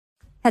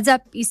Heads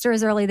up, Easter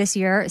is early this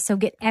year, so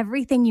get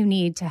everything you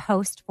need to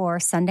host for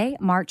Sunday,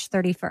 March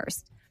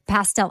 31st.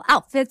 Pastel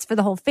outfits for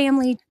the whole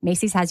family.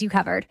 Macy's has you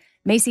covered.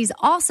 Macy's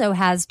also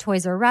has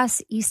Toys R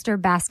Us Easter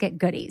basket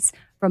goodies,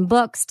 from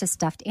books to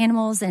stuffed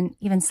animals and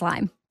even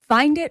slime.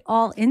 Find it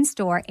all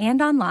in-store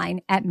and online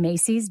at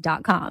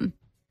Macys.com.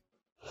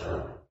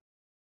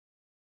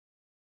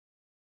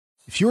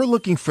 If you're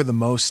looking for the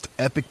most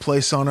epic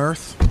place on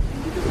Earth,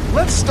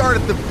 let's start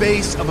at the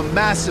base of a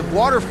massive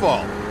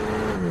waterfall.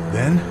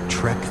 Then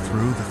trek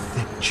through the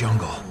thick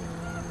jungle.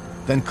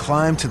 Then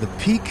climb to the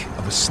peak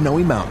of a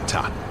snowy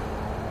mountaintop.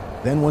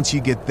 Then once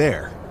you get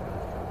there,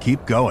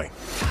 keep going.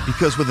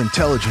 Because with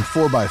intelligent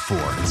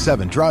 4x4 and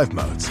 7 drive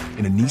modes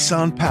in a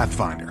Nissan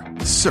Pathfinder,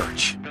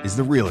 search is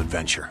the real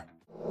adventure.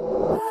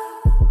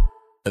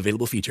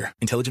 Available feature.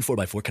 Intelligent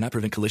 4x4 cannot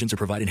prevent collisions or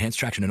provide enhanced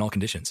traction in all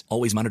conditions.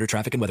 Always monitor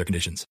traffic and weather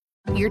conditions.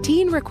 Your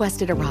teen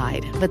requested a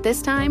ride, but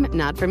this time,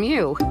 not from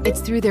you.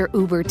 It's through their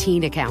Uber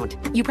Teen account.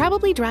 You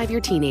probably drive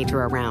your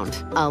teenager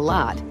around. A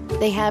lot.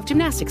 They have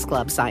gymnastics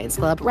club, science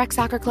club, rec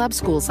soccer club,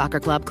 school soccer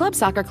club,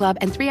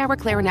 and 3-hour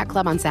clarinet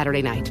club on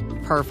Saturday night.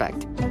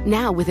 Perfect.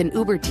 Now, with an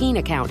Uber Teen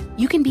account,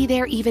 you can be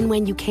there even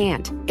when you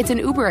can't. It's an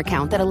Uber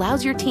account that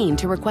allows your teen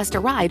to request a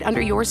ride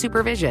under your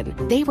supervision.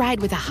 They ride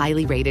with a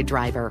highly rated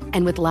driver,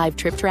 and with live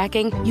trip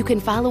tracking, you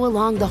can follow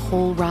along the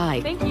whole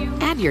ride. Thank you.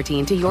 Add your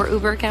teen to your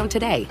Uber account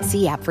today.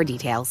 See app for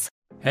details.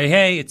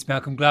 Hey, it's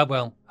Malcolm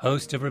Gladwell,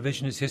 host of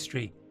Revisionist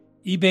History.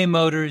 eBay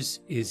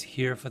Motors is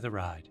here for the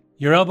ride.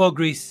 Your elbow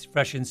grease,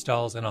 fresh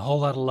installs, and a whole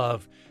lot of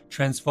love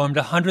transformed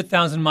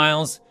 100,000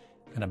 miles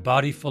and a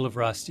body full of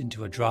rust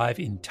into a drive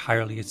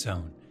entirely its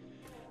own.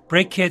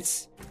 Brake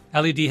kits,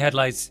 LED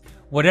headlights,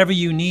 whatever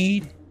you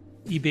need,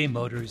 eBay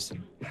Motors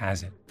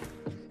has it.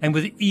 And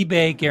with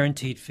eBay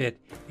Guaranteed Fit,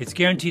 it's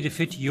guaranteed to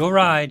fit your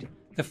ride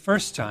the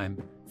first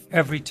time,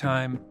 every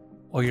time,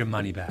 or your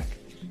money back.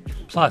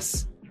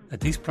 Plus, at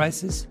these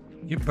prices,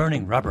 you're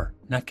burning rubber,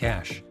 not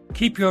cash.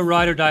 Keep your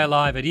ride or die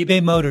alive at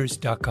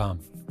ebaymotors.com.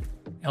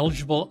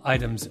 Eligible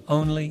items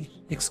only.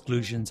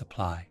 Exclusions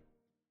apply.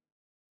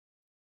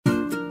 Be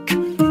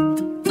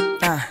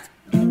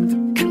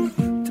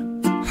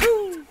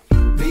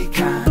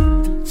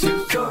kind,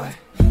 choose joy,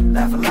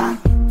 laugh a lot.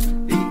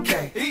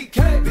 EK. Be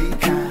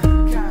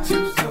kind,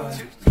 choose joy,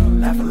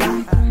 laugh a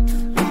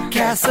lot.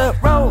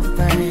 Casserole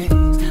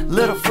things,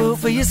 little food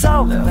for your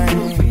soul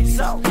things.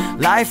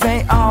 Life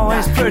ain't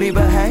always pretty,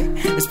 but hey,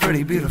 it's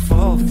pretty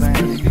beautiful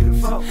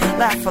things.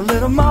 Laugh a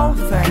little more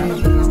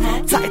things.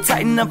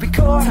 Tighten up your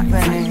core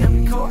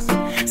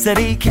things. Said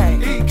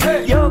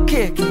EK, you're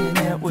kicking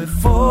it with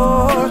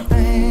 4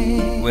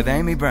 things. With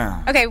Amy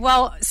Brown. Okay,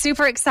 well,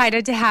 super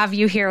excited to have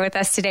you here with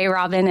us today,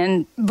 Robin.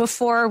 And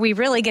before we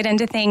really get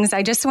into things,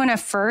 I just want to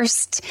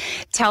first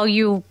tell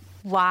you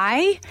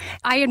why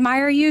I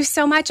admire you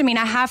so much. I mean,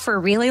 I have for a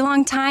really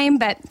long time,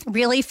 but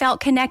really felt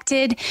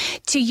connected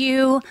to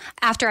you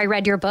after I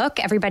read your book,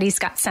 Everybody's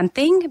Got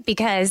Something,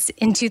 because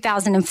in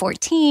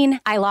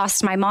 2014, I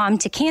lost my mom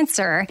to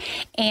cancer.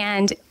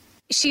 And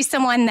she's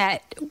someone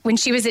that when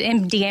she was at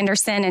MD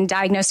Anderson and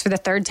diagnosed for the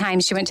 3rd time,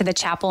 she went to the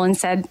chapel and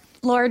said,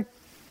 Lord,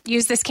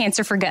 use this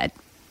cancer for good.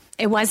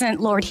 It wasn't,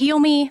 Lord, heal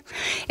me.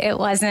 It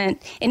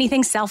wasn't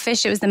anything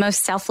selfish. It was the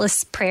most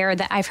selfless prayer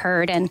that I've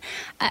heard. And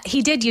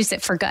he did use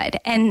it for good.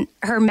 And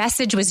her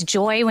message was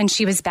joy when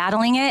she was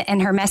battling it.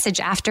 And her message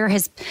after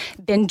has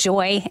been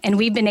joy. And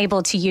we've been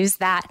able to use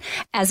that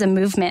as a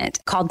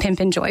movement called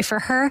Pimpin' Joy for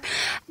her.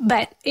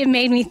 But it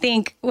made me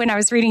think when I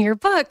was reading your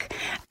book,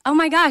 oh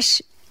my gosh,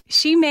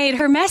 she made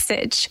her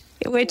message,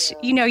 which,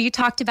 you know, you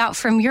talked about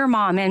from your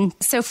mom. And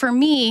so for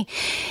me,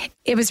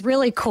 it was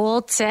really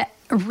cool to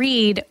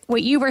read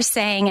what you were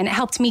saying, and it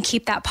helped me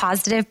keep that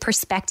positive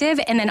perspective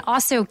and then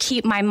also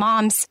keep my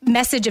mom's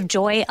message of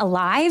joy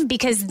alive,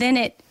 because then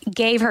it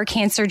gave her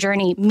cancer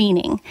journey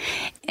meaning.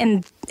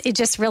 And it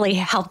just really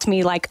helped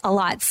me like a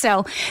lot.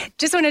 So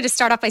just wanted to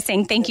start off by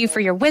saying thank you for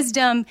your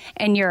wisdom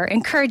and your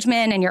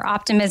encouragement and your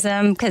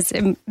optimism, because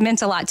it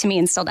meant a lot to me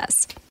and still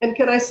does. And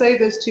can I say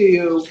this to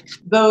you,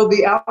 though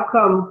the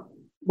outcome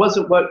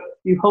wasn't what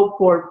you hoped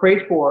for and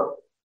prayed for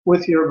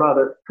with your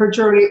mother, her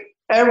journey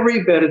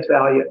every bit is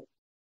valued.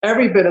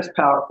 Every bit as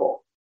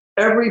powerful,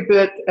 every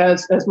bit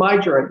as my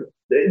journey.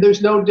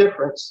 There's no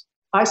difference.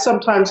 I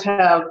sometimes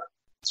have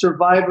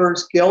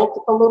survivor's guilt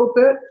a little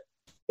bit,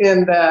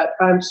 in that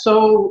I'm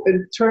so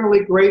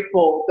eternally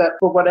grateful that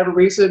for whatever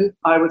reason,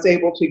 I was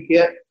able to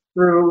get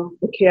through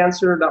the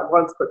cancer, not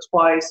once, but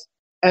twice.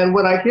 And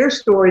when I hear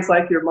stories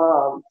like your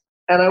mom,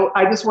 and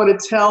I just want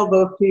to tell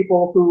those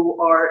people who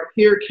are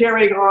here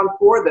carrying on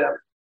for them,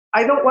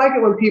 I don't like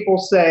it when people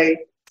say,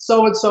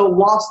 so-and-so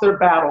lost their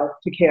battle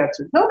to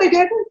cancer. No, they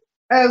didn't.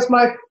 As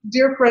my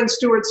dear friend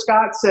Stuart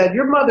Scott said,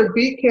 your mother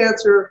beat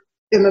cancer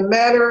in the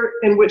manner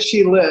in which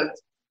she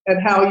lived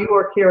and how you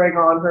are carrying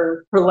on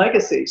her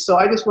legacy. So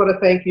I just want to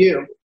thank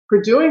you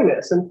for doing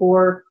this and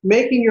for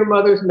making your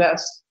mother's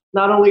mess,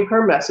 not only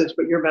her message,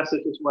 but your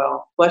message as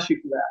well. Bless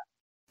you for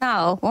that.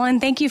 Oh, well,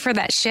 and thank you for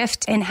that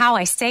shift in how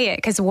I say it,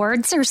 because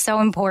words are so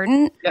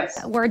important.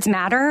 Yes. Words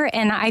matter.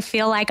 And I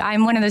feel like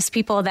I'm one of those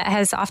people that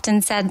has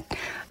often said,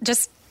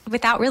 just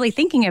without really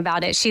thinking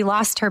about it, she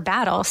lost her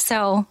battle.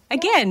 So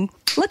again,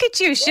 look at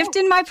you,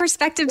 shifting my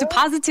perspective to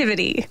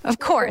positivity, of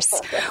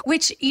course,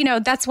 which,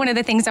 that's one of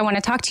the things I want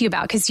to talk to you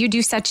about, because you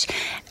do such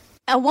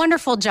a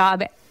wonderful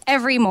job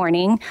every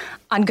morning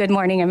on Good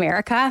Morning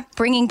America,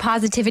 bringing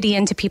positivity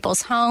into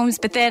people's homes.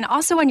 But then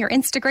also on your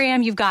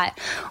Instagram, you've got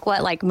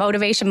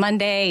Motivation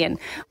Monday and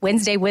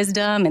Wednesday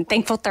Wisdom and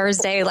Thankful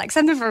Thursday, like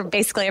something for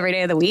basically every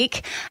day of the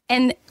week.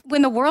 And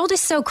when the world is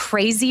so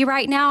crazy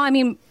right now,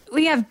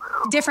 we have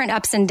different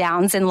ups and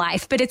downs in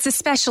life, but it's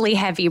especially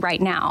heavy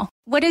right now.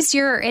 What is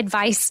your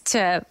advice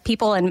to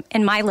people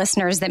and my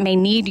listeners that may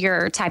need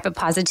your type of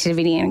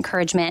positivity and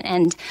encouragement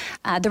and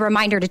the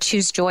reminder to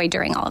choose joy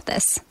during all of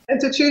this? And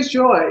to choose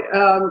joy.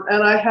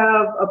 And I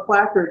have a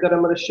placard that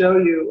I'm going to show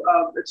you.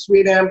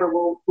 Sweet Amber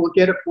will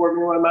get it for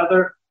me.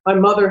 My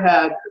mother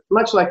had,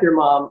 much like your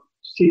mom,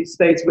 she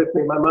stays with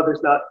me. My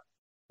mother's not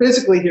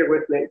physically here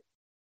with me,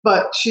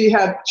 but she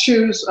had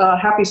choose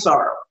happy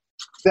sorrow.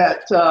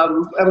 That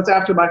was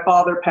after my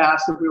father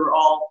passed, and we were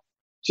all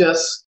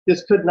just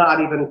could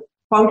not even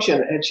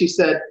function. And she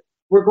said,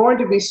 "We're going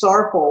to be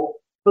sorrowful,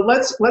 but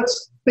let's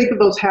think of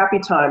those happy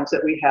times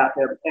that we have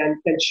him,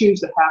 and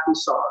choose the happy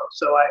sorrow."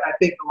 So I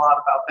think a lot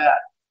about that.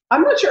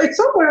 I'm not sure, it's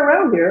somewhere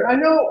around here. I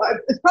know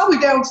it's probably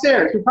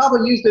downstairs. We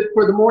probably used it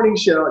for the morning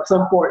show at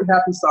some point,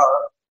 happy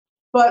sorrow.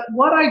 But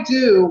what I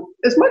do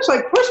is much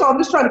like, first of all, I'm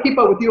just trying to keep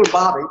up with you and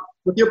Bobby,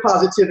 with your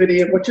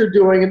positivity and what you're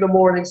doing in the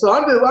morning. So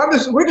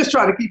we're just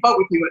trying to keep up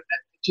with you at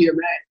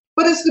GMA.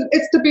 But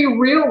it's to be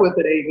real with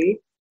it, Amy.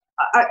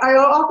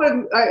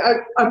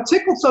 I'm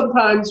tickled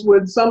sometimes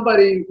when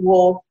somebody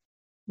will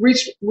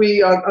reach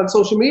me on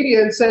social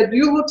media and said,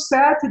 "You look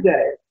sad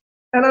today."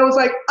 And I was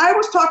like, I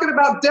was talking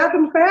about death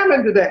and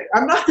famine today.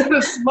 I'm not going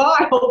to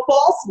smile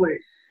falsely.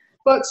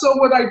 But so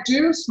when I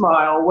do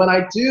smile, when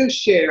I do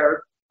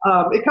share,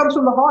 it comes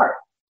from the heart.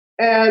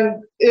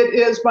 And it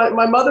is,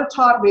 my mother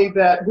taught me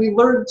that we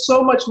learn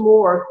so much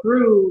more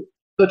through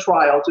the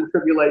trials and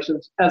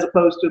tribulations as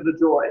opposed to the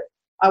joy.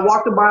 I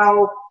walked a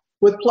mile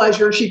with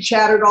pleasure. She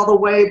chattered all the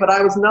way, but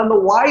I was none the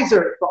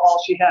wiser for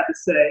all she had to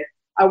say.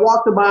 I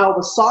walked a mile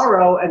with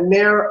sorrow, and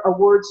ne'er a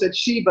word said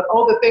she, but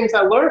oh, the things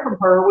I learned from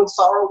her when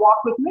sorrow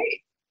walked with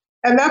me.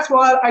 And that's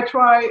why I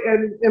try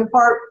and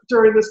impart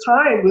during this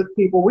time with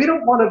people. I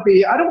don't want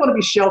to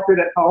be sheltered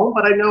at home,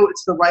 but I know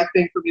it's the right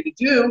thing for me to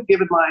do,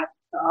 given my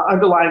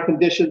underlying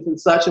conditions and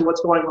such and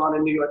what's going on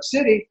in New York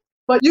City.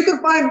 But you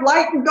can find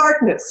light in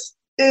darkness.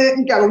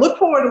 You got to look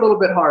for it a little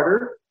bit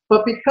harder.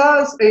 But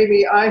because,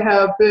 Amy, I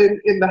have been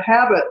in the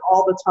habit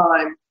all the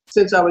time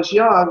since I was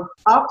young,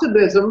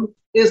 optimism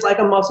is like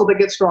a muscle that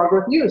gets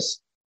stronger with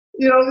use.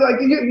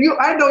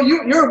 I know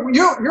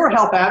you're a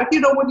health addict.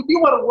 When if you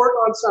want to work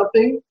on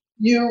something,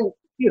 you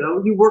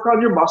work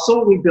on your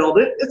muscle, we build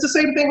it. It's the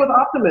same thing with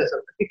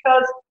optimism.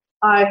 Because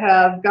I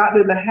have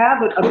gotten in the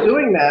habit of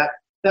doing that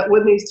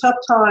when these tough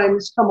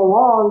times come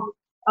along,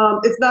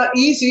 it's not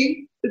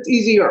easy, it's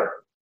easier.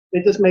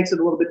 It just makes it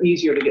a little bit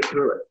easier to get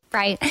through it.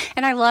 Right.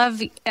 And I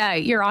love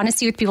your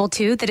honesty with people,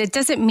 too, that it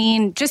doesn't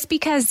mean just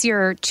because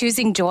you're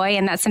choosing joy,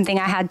 and that's something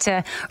I had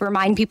to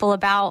remind people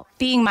about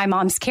being my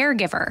mom's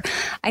caregiver.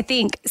 I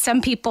think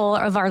some people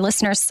of our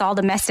listeners saw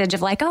the message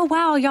of like, oh,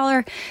 wow, y'all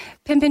are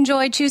pimping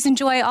joy, choosing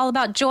joy, all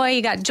about joy.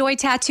 You got joy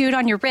tattooed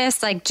on your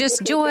wrist, like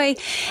just joy.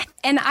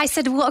 And I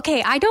said, well,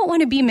 okay, I don't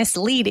want to be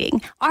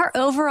misleading. Our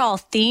overall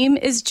theme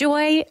is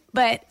joy,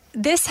 but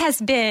there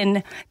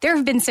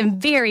have been some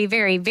very,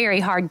 very,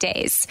 very hard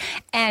days.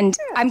 And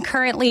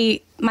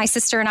my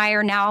sister and I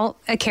are now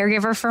a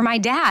caregiver for my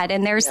dad.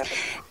 And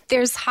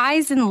there's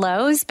highs and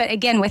lows. But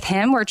again, with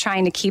him, we're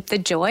trying to keep the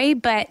joy.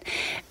 But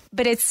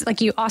it's like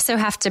you also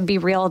have to be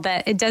real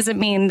that it doesn't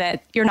mean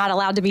that you're not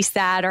allowed to be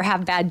sad or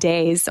have bad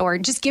days, or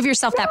just give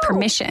yourself that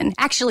permission.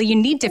 Actually, you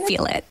need to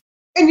feel it.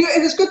 And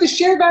it's good to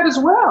share that as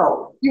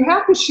well. You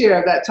have to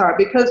share that time,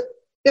 because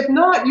if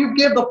not, you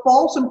give the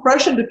false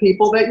impression to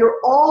people that you're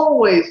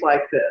always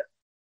like this.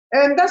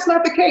 And that's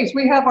not the case.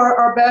 We have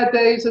our bad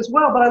days as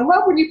well. But I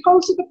love when you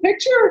posted the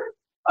picture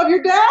of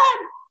your dad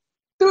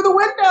through the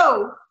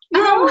window.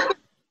 Yeah,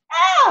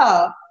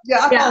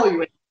 I follow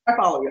you. I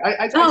follow you.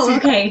 I see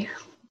okay.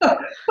 But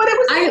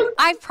it was.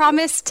 I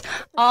promised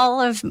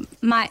all of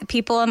my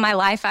people in my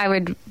life I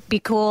would be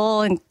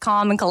cool and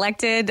calm and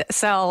collected.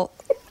 So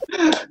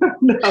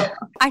no.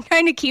 I'm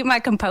trying to keep my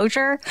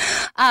composure.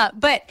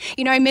 But,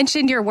 I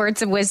mentioned your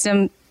words of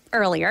wisdom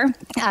earlier.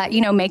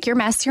 Make your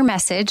mess your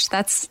message.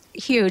 That's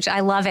huge. I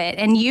love it.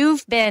 And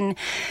you've been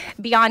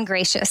beyond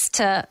gracious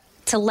to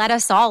let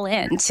us all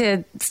in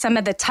to some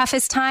of the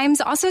toughest times,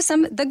 also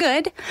the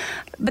good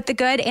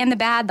and the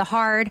bad, the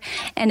hard,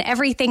 and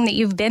everything that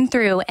you've been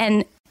through.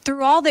 And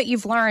through all that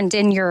you've learned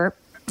in your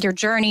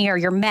journey or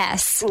your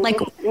mess,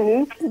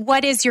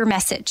 what is your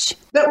message?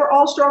 That we're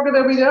all stronger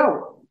than we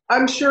know.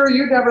 I'm sure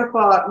you never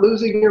thought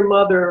losing your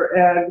mother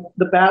and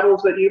the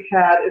battles that you've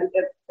had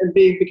and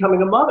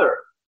becoming a mother,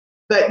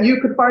 that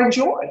you could find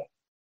joy.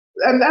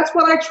 And that's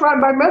what I try.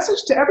 My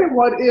message to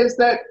everyone is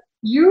that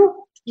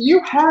you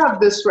have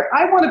this strength.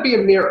 I want to be a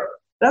mirror.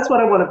 That's what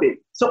I want to be.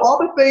 So all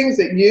the things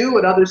that you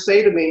and others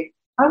say to me,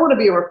 I want to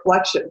be a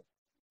reflection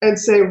and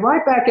say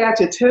right back at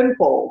you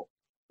tenfold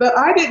that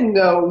I didn't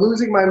know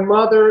losing my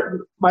mother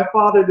and my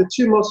father, the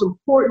two most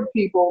important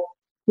people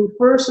who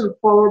first and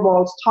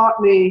foremost taught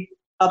me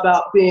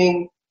about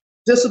being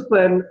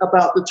disciplined,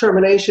 about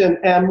determination,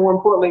 and more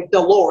importantly, the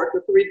Lord,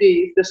 the 3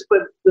 Ds,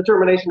 discipline,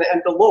 determination,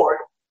 and the Lord.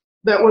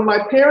 That when my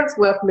parents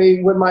left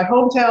me, when my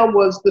hometown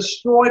was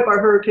destroyed by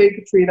Hurricane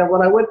Katrina,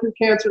 when I went through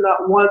cancer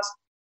not once,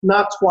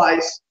 not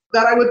twice,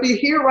 that I would be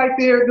here right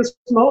there at this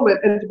moment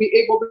and to be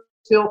able to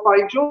still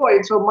find joy.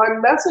 And so my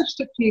message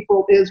to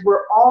people is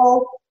we're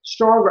all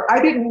stronger.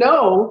 I didn't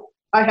know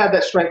I had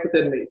that strength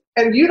within me.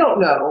 And you don't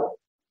know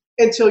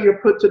until you're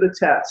put to the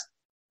test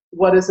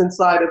what is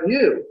inside of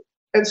you.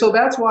 And so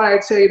that's why I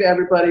say to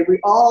everybody,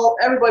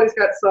 everybody's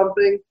got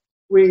something.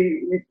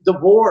 We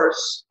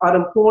divorce,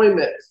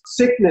 unemployment,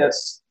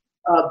 sickness,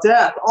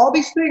 death, all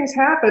these things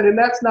happen, and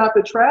that's not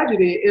the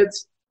tragedy.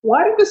 It's,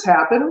 why did this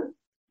happen?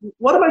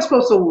 What am I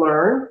supposed to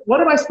learn? What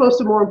am I supposed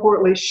to, more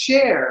importantly,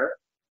 share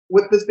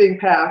with this being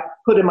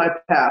put in my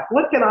path?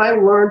 What can I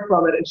learn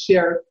from it and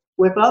share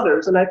with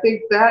others? And I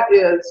think that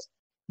is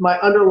my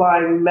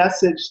underlying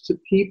message to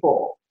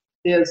people,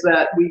 is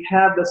that we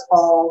have this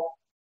all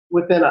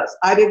within us.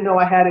 I didn't know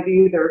I had it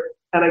either,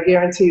 and I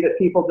guarantee that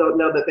people don't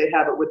know that they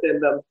have it within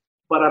them.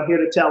 But I'm here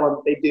to tell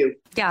them they do.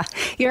 Yeah,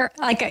 you're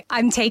like,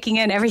 I'm taking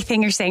in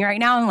everything you're saying right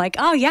now. I'm like,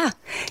 oh yeah,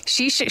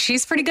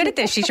 she's pretty good at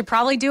this. She should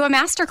probably do a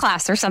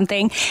masterclass or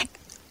something,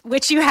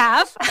 which you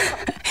have.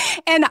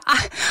 And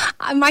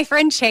my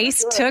friend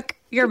Chase took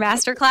your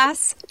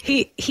masterclass.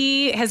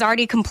 He has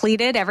already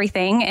completed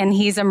everything, and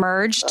he's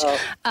emerged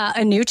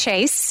a new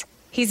Chase.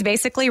 He's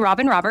basically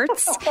Robin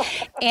Roberts,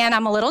 and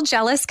I'm a little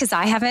jealous because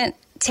I haven't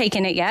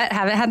taken it yet.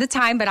 Haven't had the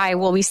time, but I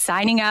will be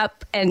signing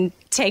up and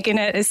taking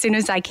it as soon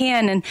as I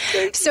can. And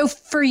so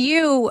for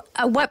you,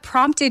 what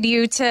prompted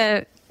you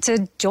to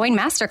join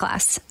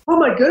Masterclass? Oh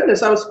my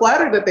goodness. I was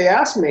flattered that they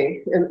asked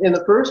me in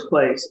the first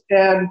place.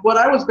 And what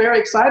I was very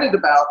excited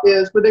about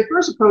is when they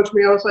first approached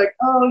me, I was like,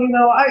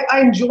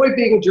 I enjoy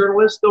being a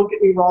journalist. Don't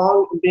get me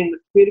wrong, and being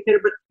a communicator,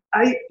 but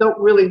I don't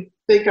really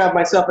think of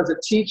myself as a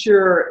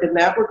teacher in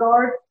that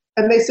regard.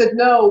 And they said,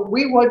 no,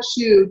 we want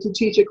you to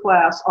teach a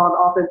class on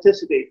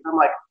authenticity. I'm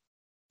like,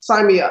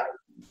 sign me up.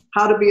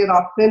 How to be an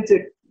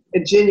authentic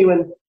and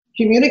genuine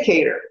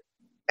communicator.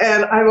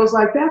 And I was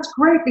like, that's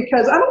great,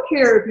 because I don't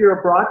care if you're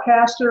a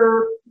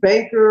broadcaster,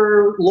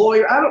 banker,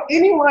 lawyer,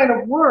 any line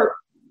of work,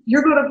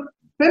 you're going to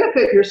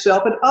benefit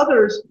yourself and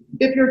others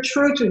if you're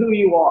true to who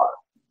you are.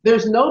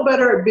 There's no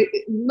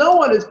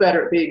one is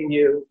better at being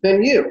you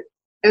than you.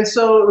 And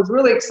so it was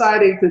really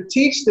exciting to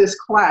teach this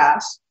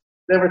class.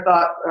 Never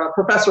thought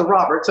Professor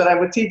Roberts that I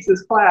would teach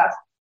this class.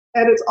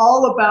 And it's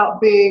all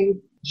about being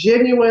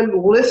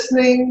genuine,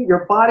 listening,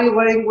 your body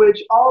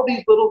language, all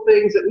these little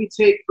things that we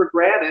take for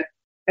granted,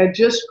 and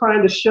just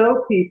trying to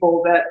show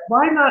people that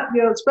why not,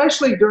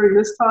 especially during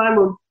this time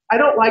when I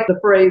don't like the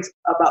phrase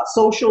about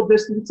social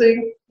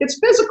distancing. It's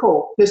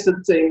physical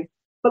distancing,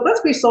 but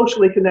let's be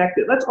socially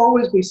connected. Let's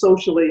always be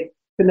socially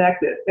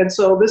connected. And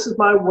so this is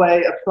my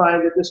way of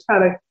trying to just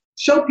kind of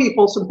show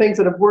people some things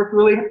that have worked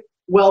really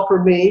well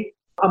for me.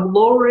 I'm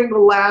lowering the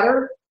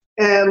ladder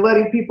and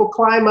letting people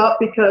climb up,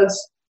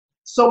 because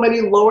so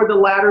many lowered the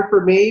ladder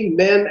for me,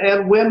 men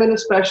and women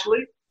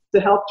especially,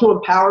 to help to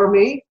empower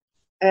me.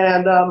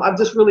 And I'm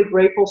just really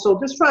grateful. So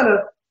just trying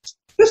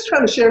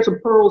to share some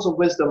pearls of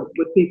wisdom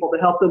with people to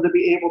help them to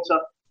be able to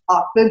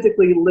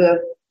authentically live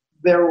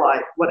their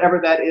life, whatever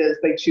that is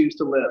they choose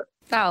to live.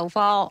 Oh,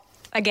 well,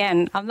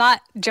 again, I'm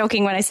not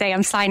joking when I say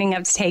I'm signing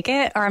up to take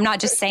it, or I'm not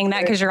just saying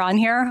that because you're on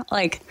here.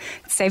 Like,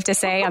 it's safe to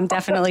say I'm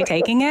definitely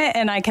taking it,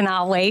 and I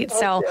cannot wait.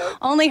 So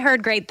only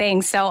heard great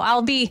things. So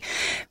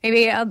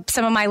maybe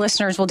some of my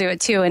listeners will do it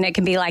too. And it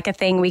can be like a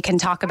thing we can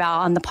talk about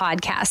on the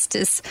podcast,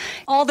 is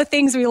all the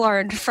things we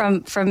learned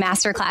from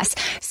Masterclass.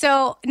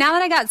 So now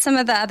that I got some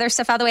of the other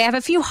stuff out of the way, I have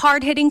a few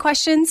hard-hitting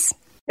questions.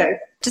 Okay.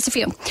 Just a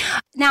few.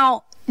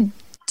 Now,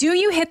 do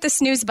you hit the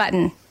snooze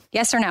button?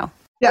 Yes or no?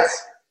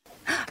 Yes.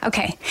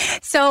 Okay.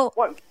 So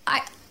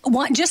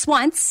just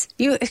once,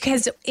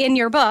 because in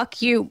your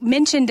book, you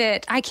mentioned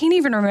it. I can't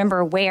even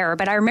remember where,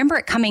 but I remember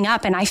it coming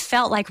up, and I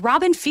felt like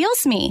Robin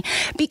feels me,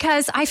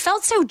 because I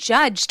felt so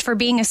judged for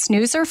being a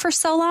snoozer for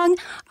so long.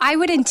 I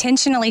would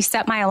intentionally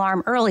set my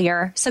alarm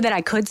earlier so that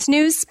I could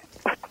snooze.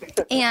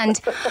 And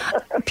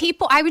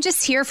I would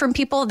just hear from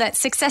people that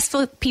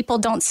successful people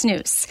don't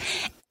snooze.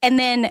 And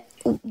then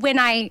when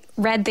I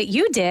read that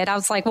you did, I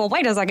was like, well,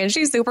 wait a second,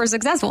 she's super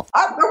successful.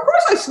 Of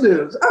course I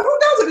snooze. Who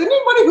does it?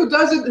 Anybody who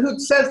does it, who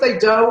says they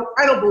don't,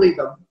 I don't believe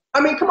them. I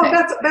mean, come on,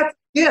 that's a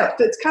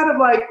gift. It's kind of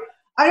like,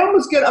 I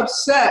almost get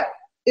upset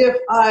if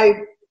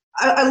I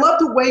love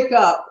to wake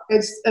up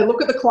and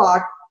look at the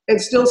clock and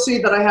still see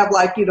that I have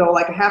like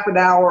a half an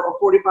hour or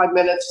 45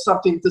 minutes,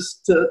 something to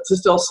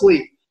still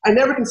sleep. I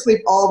never can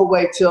sleep all the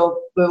way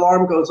till the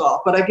alarm goes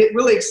off, but I get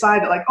really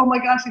excited, like, oh my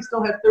gosh, I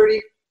still have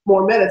 30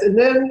 more minutes. And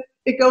then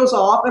it goes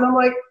off, and I'm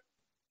like,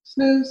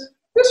 snooze.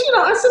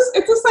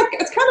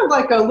 It's kind of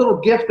like a little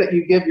gift that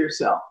you give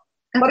yourself.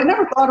 But I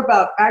never thought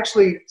about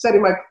actually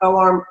setting my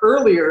alarm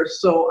earlier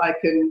so I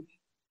can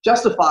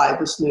justify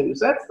the snooze.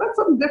 That's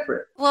something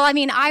different. Well, I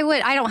mean, I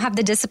don't have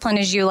the discipline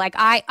as you. Like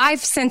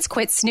I've since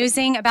quit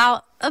snoozing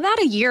about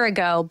a year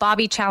ago.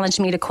 Bobby challenged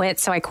me to quit,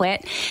 so I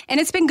quit. And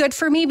it's been good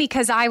for me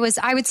because I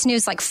would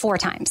snooze like 4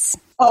 times.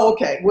 Oh,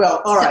 okay.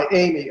 Well, all right,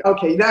 Amy.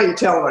 Okay, now you're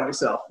telling on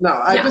yourself.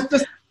 No,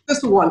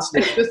 just one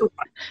snooze. Just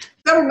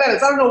 7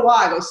 minutes. I don't know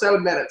why those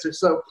 7 minutes are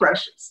so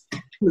precious.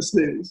 The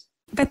snooze.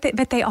 But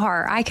they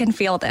are. I can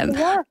feel them.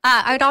 Yeah.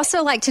 I would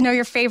also like to know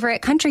your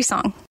favorite country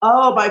song.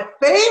 Oh, my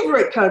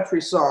favorite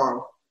country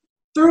song.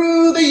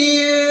 Through the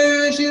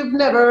years, you've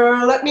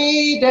never let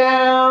me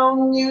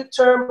down. You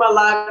turned my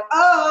life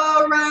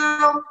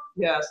around.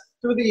 Yes,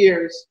 Through the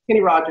Years.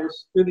 Kenny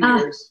Rogers, Through the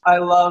Years.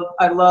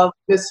 I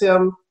miss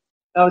him.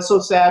 I was so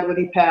sad when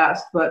he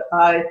passed, but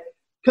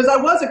because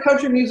I was a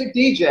country music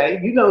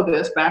DJ, you know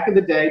this, back in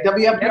the day,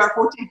 WFPR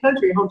 14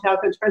 Country, Hometown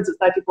Country Friends since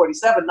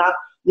 1947.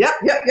 Yep.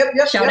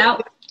 Shout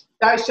out.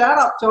 Shout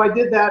out. So I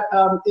did that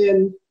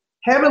in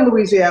Hammond,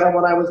 Louisiana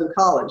when I was in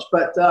college.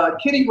 But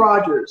Kenny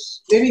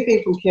Rogers,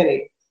 anything from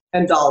Kenny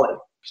and Dolly,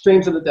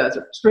 Streams in the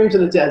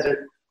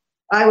Desert,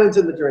 Islands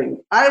in the Dream,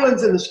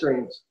 Islands in the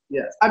Streams.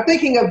 Yes. I'm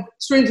thinking of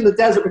Streams in the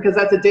Desert because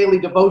that's a daily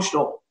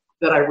devotional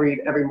that I read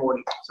every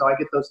morning. So I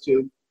get those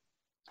two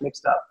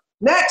mixed up.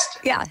 Next.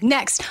 Yeah,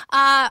 next.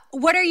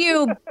 What are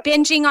you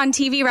binging on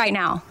TV right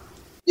now?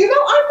 I'm not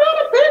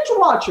a binge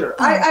watcher.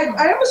 I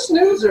am a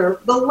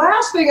snoozer. The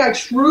last thing I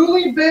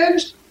truly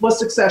binged was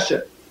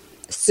Succession.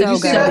 So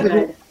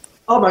good.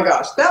 Oh my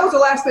gosh. That was the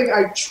last thing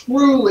I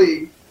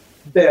truly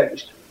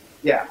binged.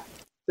 Yeah.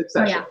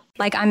 Succession. Oh, yeah.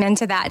 Like I'm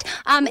into that.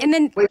 And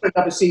then wait for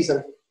another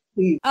season.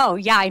 Please. Oh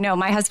yeah, I know.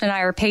 My husband and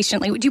I are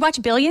patiently. Do you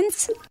watch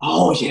Billions?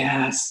 Oh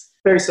yes.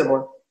 Very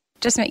similar.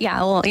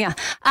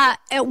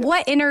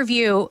 What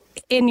interview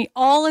in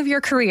all of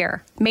your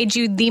career made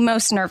you the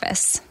most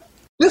nervous?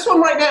 This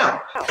one right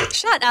now.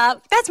 Shut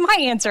up. That's my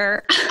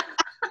answer.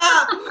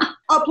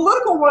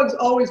 Political ones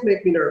always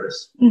make me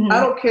nervous. Mm-hmm.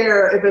 I don't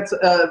care if it's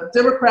a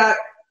Democrat,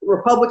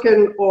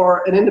 Republican,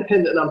 or an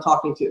independent I'm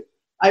talking to.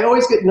 I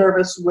always get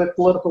nervous with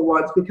political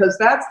ones because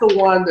that's the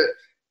one that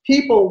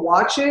people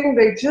watching,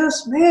 they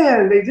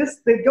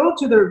go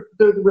to their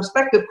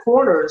respective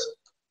corners,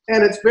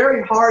 and it's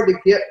very hard to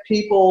get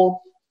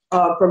people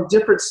from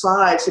different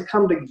sides to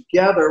come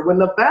together. When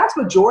the vast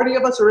majority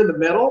of us are in the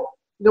middle,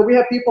 we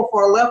have people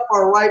far left,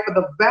 far right, but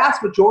the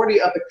vast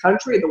majority of the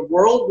country and the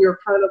world, we're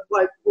kind of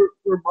like,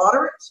 we're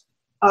moderates.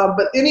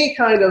 But any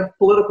kind of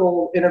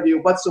political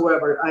interview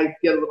whatsoever, I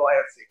get a little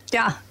antsy.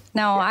 Yeah,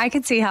 no, I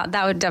could see how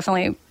that would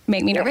definitely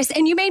make me nervous.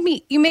 And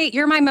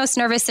you're my most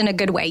nervous in a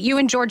good way. You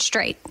and George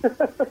Strait.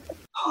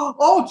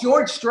 Oh,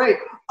 George Strait.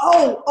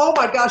 Oh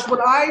my gosh.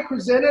 When I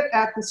presented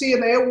at the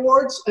CMA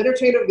Awards,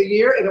 Entertainer of the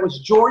Year, and it was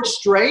George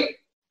Strait,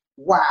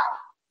 wow.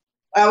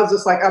 I was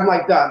just like, I'm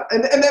like done.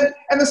 And the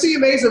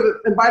CMAs have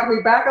invited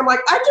me back. I'm like,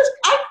 I've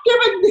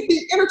given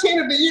the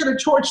Entertainer of the Year to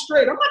George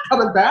Strait. I'm not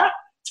coming back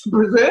to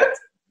present.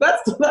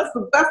 That's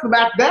the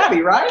Mac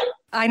Daddy, right?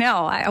 I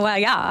know.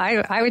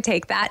 I would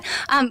take that.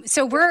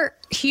 So we're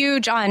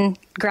huge on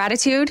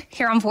gratitude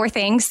here on 4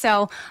 Things.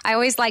 So I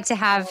always like to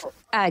have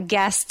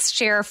guests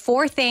share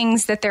 4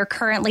 things that they're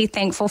currently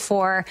thankful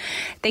for.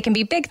 They can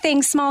be big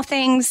things, small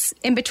things,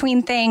 in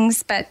between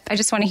things, but I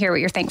just want to hear what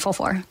you're thankful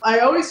for. I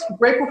always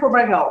grateful for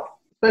my health,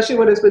 especially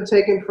when it's been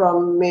taken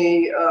from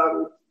me.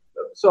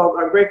 So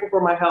I'm grateful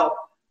for my health.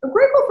 I'm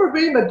grateful for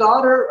being the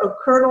daughter of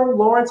Colonel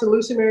Lawrence and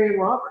Lucy Marion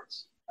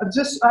Roberts.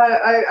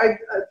 I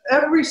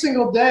every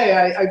single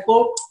day I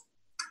float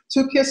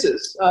 2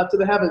 kisses to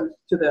the heavens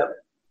to them.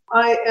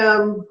 I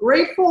am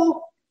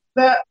grateful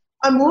that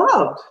I'm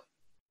loved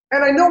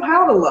and I know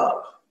how to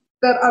love,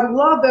 that I'm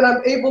loved, that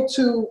I'm able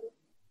to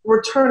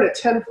return it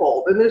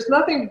tenfold. And there's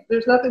nothing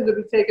to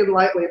be taken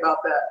lightly about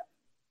that.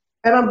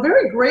 And I'm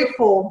very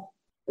grateful,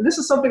 and this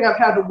is something I've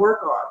had to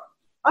work on.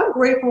 I'm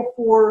grateful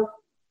for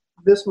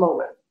this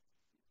moment.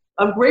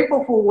 I'm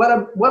grateful for what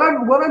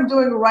I'm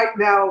doing right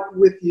now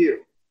with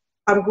you.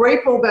 I'm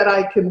grateful that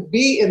I can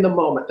be in the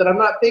moment, that I'm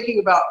not thinking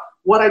about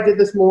what I did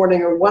this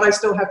morning or what I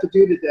still have to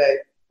do today,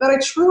 that I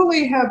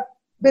truly have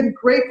been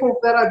grateful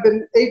that I've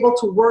been able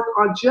to work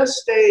on just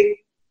staying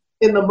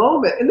in the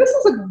moment. And this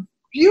is a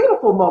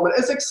beautiful moment.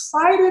 As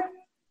excited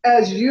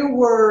as you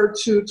were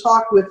to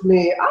talk with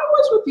me, I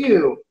was with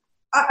you.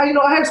 I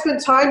have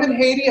spent time in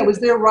Haiti. I was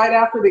there right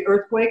after the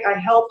earthquake. I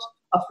helped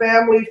a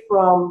family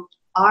from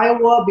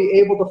Iowa be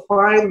able to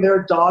find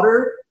their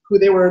daughter, who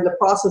they were in the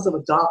process of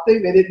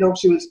adopting. They didn't know if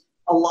she was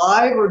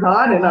alive or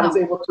not, and I was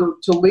able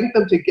to link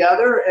them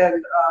together.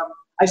 And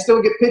I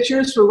still get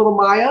pictures for little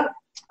Maya.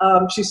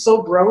 She's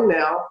so grown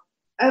now.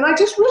 And I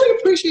just really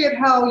appreciate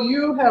how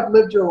you have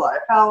lived your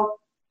life,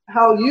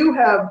 how you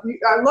have,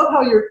 I love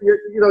how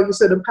you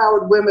said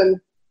empowered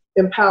women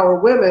empower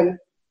women.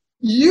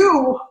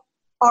 You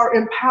are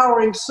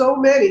empowering so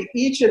many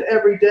each and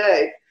every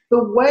day.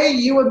 The way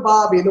you and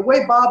Bobby, the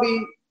way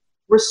Bobby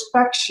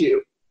respects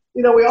you,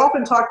 We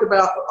often talk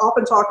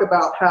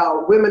about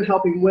how women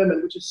helping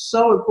women, which is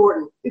so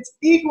important. It's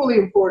equally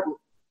important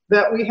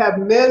that we have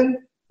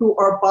men who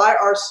are by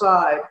our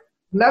side.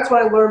 And that's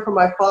what I learned from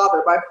my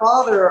father. My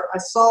father, I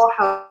saw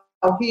how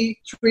he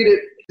treated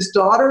his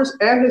daughters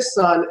and his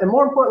son, and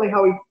more importantly,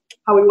 how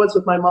he was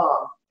with my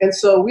mom. And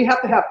so we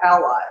have to have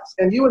allies.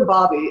 And you and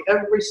Bobby,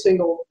 every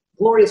single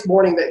glorious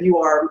morning that you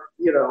are,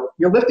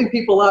 you're lifting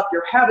people up,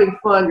 you're having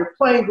fun, you're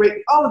playing great,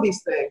 all of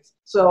these things.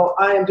 So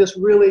I am just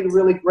really,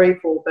 really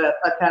grateful that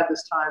I've had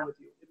this time with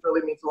you. It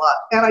really means a lot.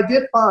 And I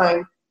did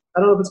find, I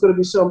don't know if it's going to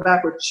be shown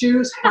backward,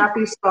 choose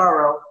happy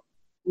sorrow.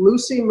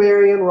 Lucy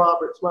Marion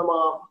Roberts, my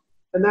mom.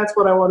 And that's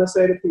what I want to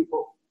say to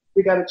people.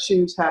 We got to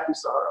choose happy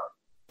sorrow.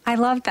 I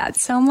love that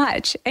so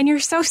much. And you're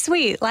so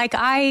sweet. Like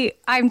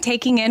I'm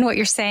taking in what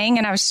you're saying,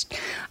 and I was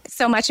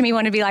so much of me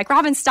want to be like,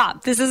 Robin,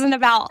 stop. This isn't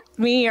about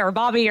me or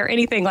Bobby or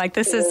anything. Like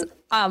this is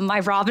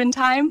my Robin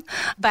time.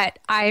 But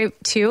I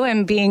too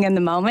am being in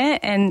the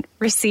moment and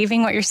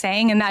receiving what you're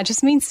saying. And that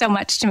just means so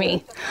much to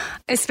me,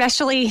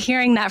 especially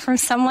hearing that from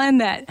someone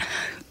that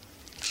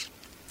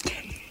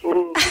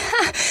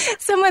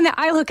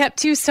I look up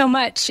to so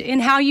much in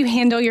how you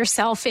handle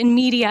yourself in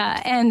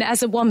media and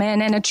as a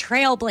woman and a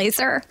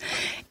trailblazer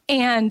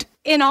and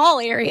in all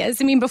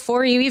areas. I mean,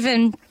 before you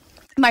even,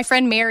 my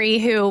friend Mary,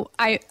 who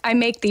I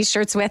make these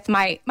shirts with,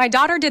 my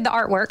daughter did the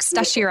artwork,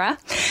 Stashira.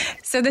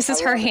 So this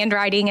is her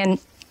handwriting. And,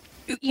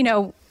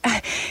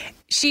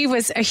 she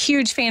was a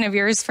huge fan of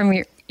yours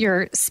from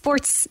your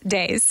sports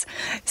days.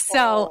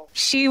 So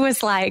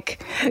she's like,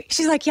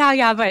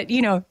 yeah, but,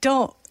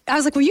 don't. I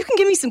was like, well, you can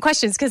give me some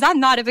questions because I'm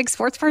not a big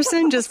sports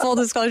person, just full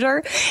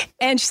disclosure.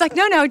 And she's like,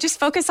 no, just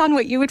focus on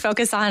what you would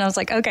focus on. I was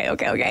like,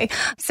 okay.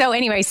 So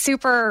anyway,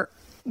 super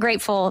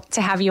grateful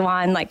to have you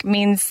on,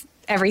 means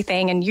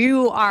everything. And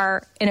you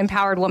are an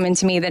empowered woman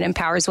to me that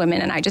empowers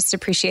women. And I just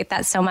appreciate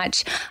that so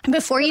much.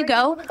 Before you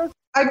go.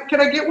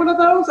 Can I get one of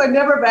those? I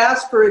never have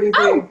asked for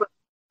anything, but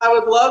I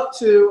would love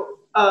to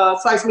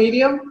size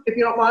medium, if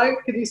you don't mind.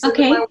 Could you send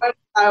it my way?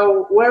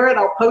 I'll wear it.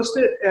 I'll post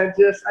it. And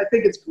I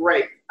think it's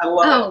great. I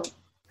love it.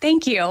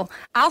 Thank you.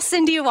 I'll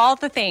send you all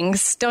the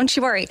things. Don't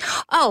you worry.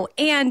 Oh,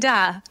 and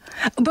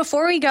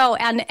before we go,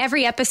 on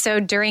every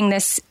episode during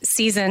this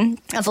season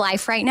of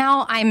life right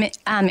now, I'm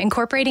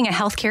incorporating a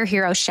healthcare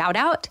hero shout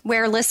out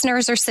where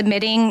listeners are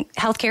submitting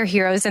healthcare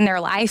heroes in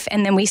their life.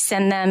 And then we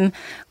send them,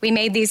 we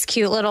made these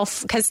cute little,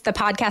 because the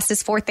podcast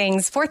is 4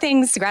 things,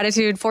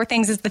 gratitude, 4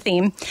 things is the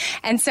theme.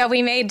 And so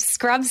we made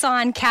scrubs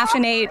on,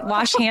 caffeinate,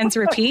 wash hands,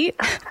 repeat.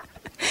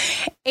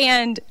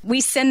 And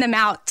we send them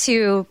out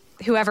to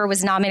whoever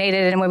was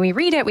nominated. And when we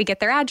read it, we get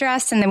their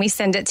address and then we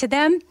send it to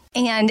them.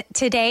 And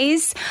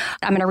today's,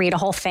 I'm going to read a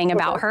whole thing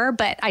about her,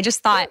 but I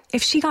just thought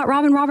if she got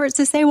Robin Roberts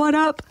to say what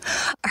up.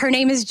 Her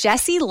name is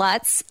Jessie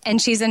Lutz,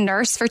 and she's a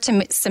nurse for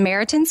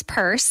Samaritan's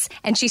Purse.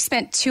 And she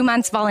spent 2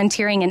 months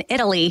volunteering in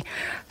Italy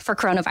for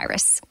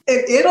coronavirus.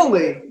 In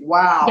Italy?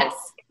 Wow. Yes.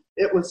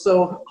 It was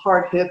so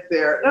hard hit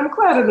there. I'm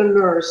glad I'm a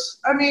nurse.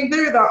 I mean,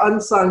 they're the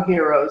unsung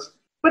heroes.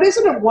 But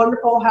isn't it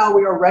wonderful how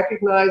we are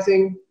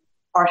recognizing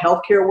our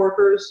healthcare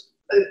workers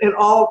in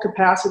all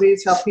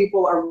capacities, how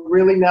people are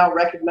really now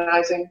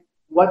recognizing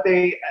what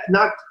they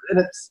not,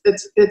 and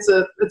it's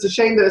a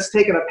shame that it's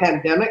taken a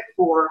pandemic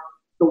for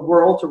the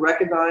world to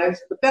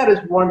recognize, but that is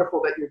wonderful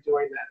that you're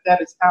doing that.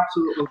 That is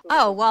absolutely.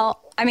 Oh,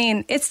 well, I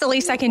mean, it's the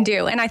least I can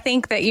do. And I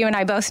think that you and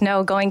I both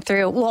know going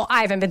through, well,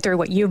 I haven't been through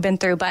what you've been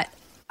through, but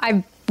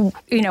I've,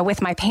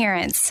 with my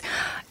parents,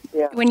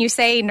 when you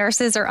say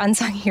nurses are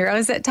unsung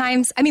heroes at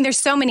times, I mean, there's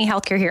so many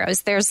healthcare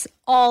heroes. There's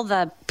all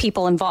the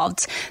people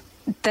involved.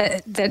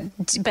 But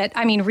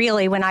I mean,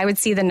 really, when I would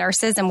see the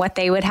nurses and what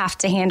they would have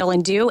to handle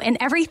and do, and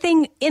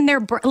everything in their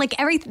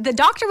the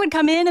doctor would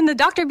come in and the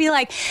doctor would be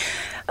like,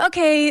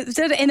 okay,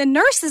 and the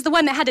nurse is the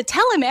one that had to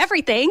tell him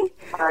everything.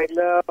 I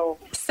know.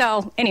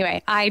 So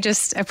anyway, I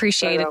just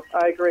appreciate it.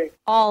 I agree.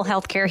 All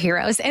healthcare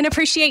heroes and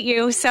appreciate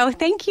you. So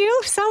thank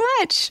you so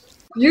much.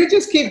 You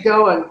just keep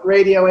going,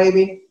 Radio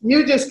Amy.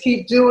 You just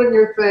keep doing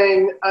your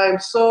thing. I'm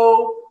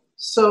so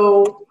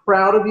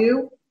proud of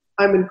you.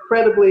 I'm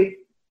incredibly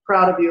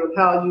proud of you and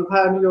how you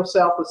handle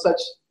yourself with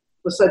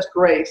such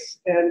grace,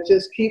 and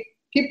just keep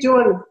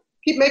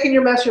making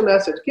your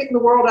message, getting the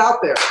world out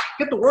there.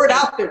 Get the word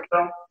out there,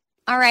 girl.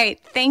 All right.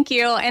 Thank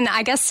you. And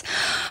I guess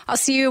I'll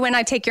see you when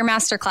I take your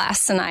master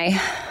class and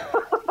I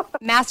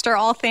master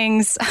all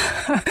things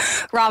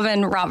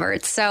Robin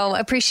Roberts. So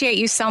appreciate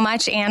you so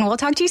much, and we'll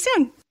talk to you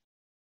soon.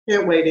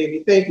 Can't wait,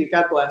 Amy. Thank you.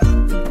 God bless.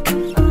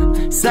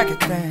 Second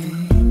thing.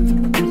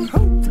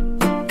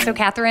 So,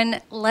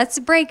 Catherine, let's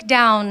break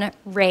down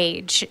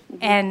rage,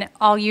 and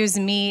I'll use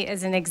me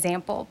as an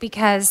example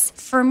because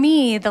for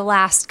me, the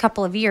last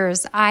couple of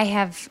years, I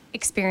have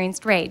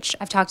experienced rage.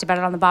 I've talked about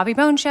it on the Bobby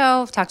Bone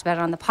Show, I've talked about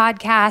it on the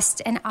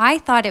podcast, and I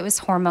thought it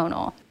was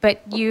hormonal,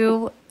 but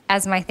you,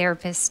 as my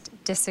therapist,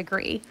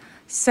 disagree.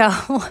 So,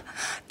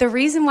 the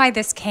reason why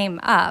this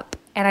came up,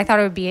 and I thought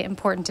it would be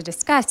important to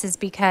discuss, is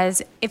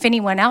because if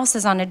anyone else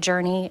is on a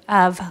journey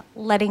of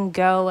letting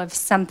go of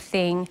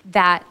something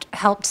that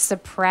helped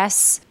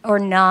suppress or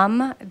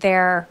numb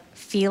their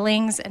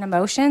feelings and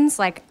emotions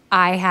like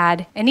I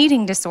had an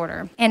eating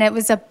disorder. And it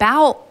was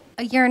about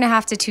a year and a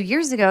half to 2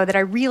 years ago that I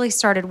really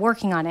started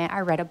working on it.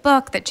 I read a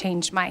book that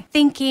changed my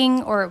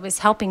thinking, or it was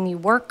helping me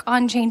work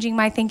on changing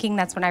my thinking.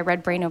 That's when I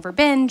read Brain Over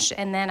Binge.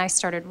 And then I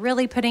started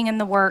really putting in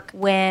the work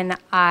when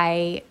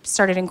I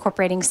started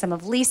incorporating some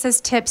of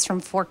Lisa's tips from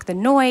Fork the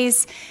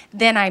Noise.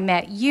 Then I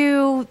met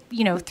you,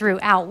 through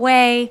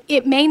Outweigh.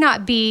 It may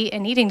not be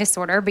an eating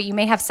disorder, but you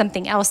may have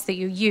something else that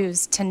you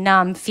use to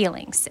numb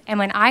feelings. And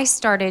when I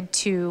started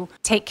to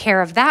take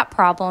care of that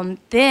problem,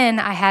 then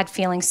I had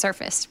feelings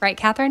surface. Right,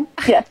 Catherine?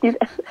 Yes.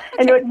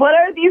 And you're like, what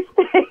are these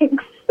things?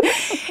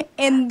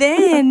 And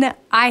then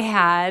I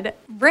had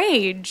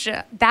rage.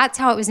 That's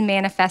how it was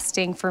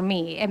manifesting for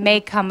me. It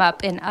may come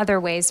up in other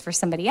ways for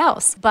somebody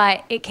else,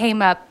 but it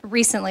came up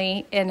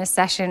recently in a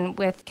session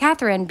with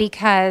Catherine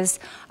because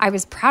I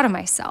was proud of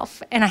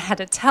myself and I had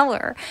to tell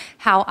her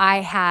how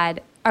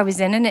I was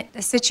in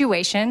a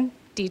situation,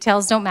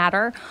 details don't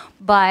matter,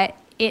 but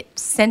it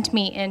sent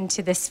me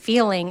into this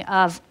feeling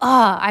of,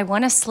 I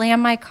want to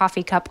slam my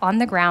coffee cup on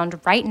the ground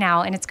right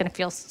now and it's going to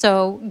feel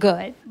so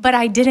good. But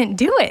I didn't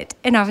do it.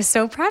 And I was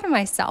so proud of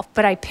myself,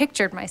 but I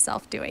pictured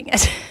myself doing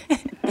it.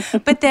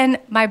 But then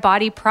my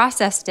body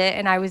processed it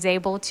and I was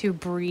able to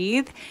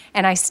breathe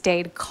and I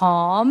stayed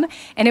calm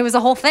and it was a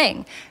whole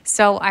thing.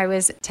 So I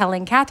was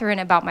telling Catherine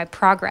about my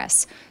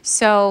progress.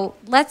 So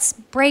let's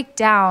break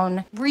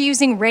down, we're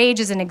using rage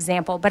as an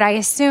example, but I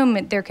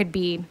assume there could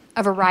be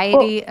a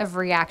variety of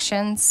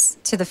reactions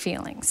to the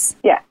feelings.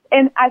 Yeah.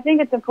 And I think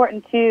it's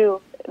important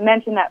to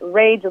mention that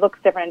rage looks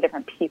different in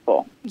different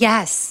people.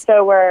 Yes.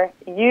 So where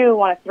you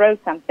want to throw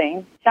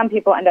something, some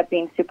people end up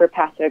being super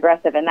passive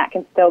aggressive, and that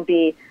can still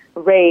be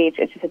rage.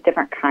 It's just a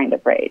different kind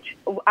of rage.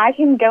 I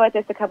can go at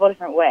this a couple of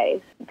different ways,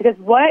 because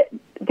what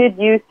did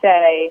you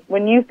say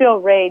when you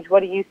feel rage? What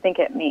do you think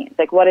it means?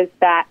 Like, what is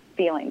that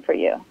feeling for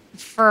you?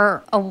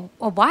 For a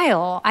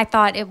while, I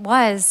thought it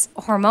was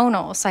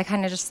hormonal. So I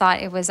kind of just thought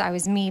I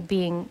was me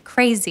being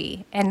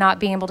crazy and not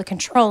being able to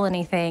control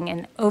anything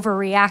and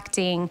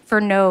overreacting for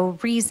no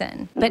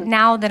reason. Mm-hmm. But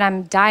now that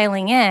I'm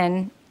dialing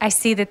in, I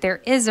see that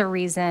there is a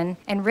reason.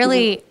 And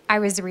really, I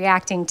was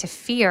reacting to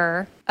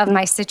fear of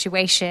my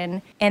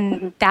situation,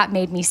 and that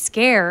made me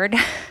scared.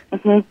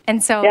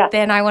 And so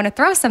then I want to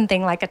throw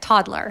something like a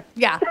toddler.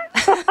 Yeah.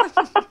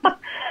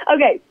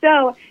 Okay,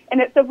 so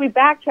if we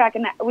backtrack,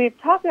 and we've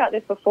talked about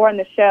this before in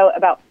the show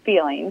about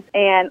feelings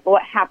and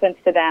what happens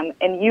to them,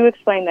 and you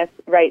explained this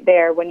right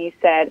there when you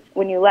said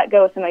when you let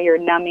go of some of your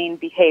numbing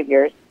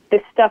behaviors,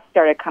 this stuff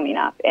started coming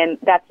up, and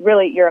that's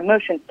really your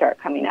emotions start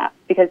coming up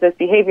because those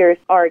behaviors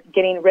are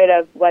getting rid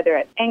of whether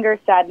it's anger,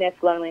 sadness,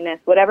 loneliness,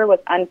 whatever was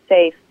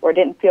unsafe or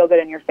didn't feel good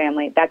in your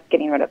family, that's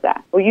getting rid of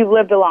that. Well, you've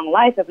lived a long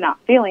life of not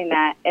feeling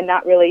that and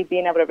not really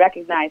being able to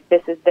recognize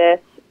this is this.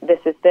 This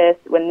is this.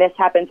 When this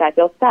happens, I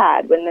feel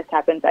sad. When this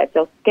happens, I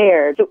feel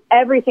scared. So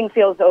everything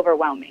feels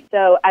overwhelming.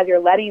 So as you're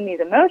letting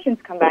these emotions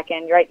come back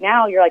in, right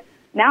now you're like,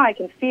 now I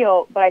can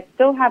feel, but I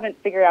still haven't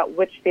figured out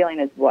which feeling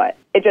is what.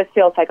 It just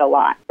feels like a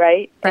lot,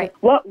 right? Right. And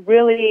what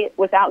really,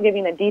 without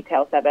giving the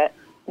details of it,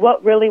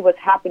 what really was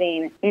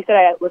happening? You said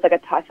I felt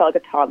like a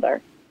toddler.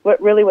 What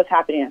really was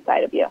happening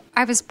inside of you?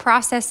 I was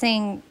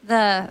processing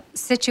the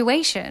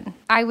situation.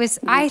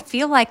 I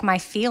feel like my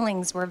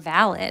feelings were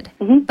valid,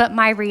 but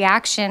my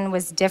reaction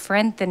was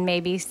different than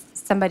maybe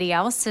somebody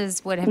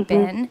else's would have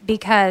been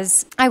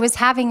because I was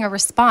having a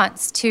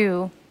response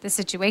to the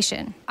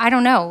situation. I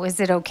don't know. Is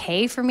it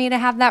okay for me to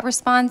have that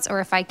response? Or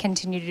if I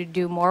continue to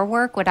do more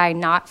work, would I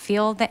not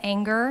feel the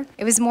anger?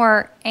 It was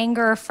more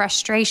anger,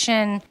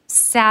 frustration,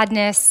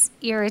 sadness,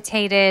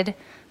 irritated.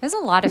 There's a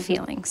lot of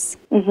feelings.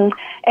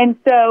 And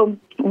so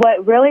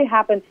what really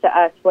happens to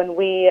us when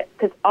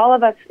because all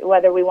of us,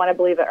 whether we want to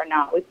believe it or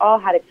not, we've all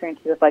had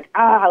experiences of like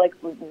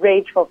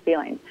rageful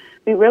feelings.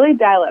 We really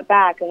dial it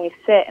back and we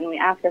sit and we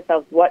ask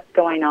ourselves what's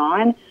going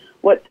on.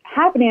 What's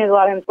happening is a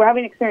lot of times we're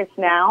having an experience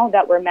now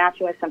that we're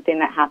matching with something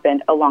that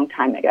happened a long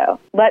time ago.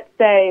 Let's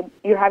say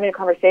you're having a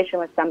conversation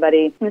with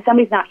somebody and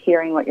somebody's not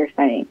hearing what you're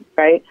saying,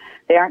 right?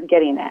 They aren't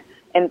getting it.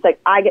 And it's like,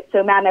 I get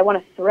so mad and I want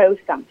to throw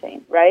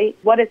something, right?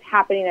 What is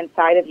happening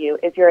inside of you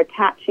is you're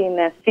attaching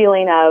this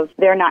feeling of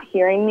they're not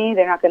hearing me,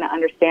 they're not going to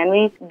understand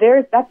me.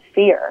 That's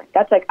fear.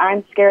 That's like,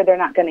 I'm scared they're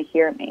not going to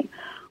hear me.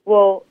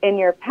 Well, in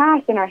your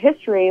past, in our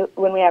history,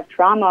 when we have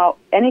trauma,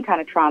 any kind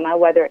of trauma,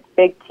 whether it's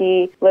big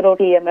T, little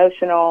t,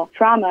 emotional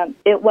trauma,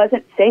 it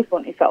wasn't safe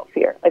when we felt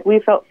fear. Like we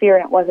felt fear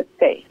and it wasn't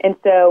safe. And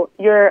so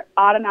your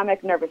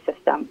autonomic nervous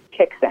system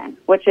kicks in,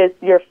 which is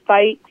your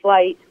fight,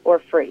 flight,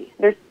 or free.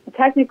 There's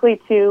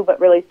technically two, but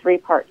really three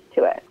parts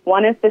to it.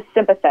 One is the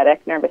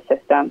sympathetic nervous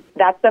system.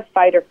 That's the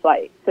fight or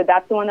flight. So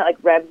that's the one that like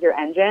revs your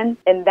engine.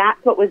 And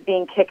that's what was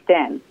being kicked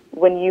in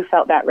when you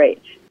felt that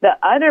rage. The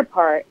other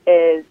part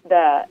is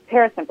the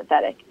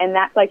parasympathetic, and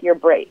that's like your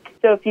brake.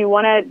 So if you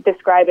want to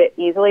describe it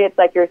easily, it's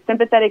like your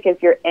sympathetic is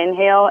your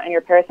inhale and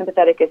your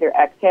parasympathetic is your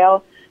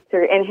exhale. So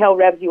your inhale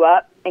revs you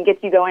up and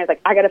gets you going. It's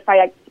like, I got to fight,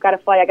 I got to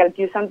fly, I got to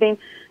do something.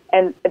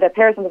 And the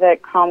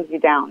parasympathetic calms you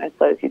down and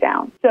slows you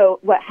down. So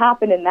what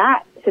happened in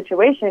that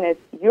situation is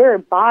your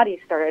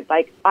body started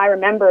like, I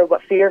remember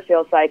what fear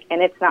feels like,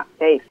 and it's not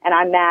safe, and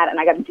I'm mad, and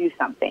I got to do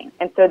something.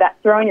 And so that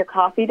throwing your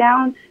coffee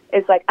down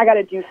is like, I got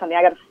to do something,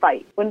 I got to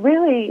fight, when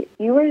really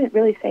you were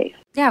really safe.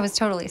 Yeah, I was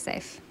totally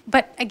safe.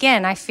 But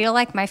again, I feel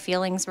like my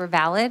feelings were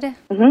valid,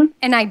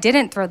 and I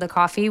didn't throw the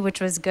coffee,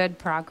 which was good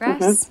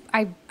progress.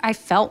 I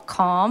felt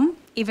calm,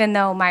 even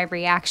though my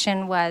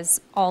reaction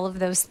was all of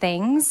those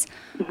things.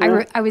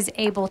 I was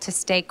able to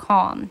stay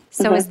calm.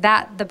 So is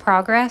that the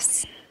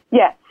progress?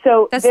 Yeah.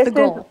 So that's this the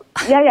goal.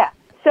 Yeah.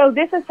 So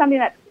this is something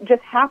that's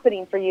just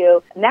happening for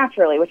you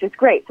naturally, which is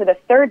great. So the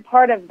third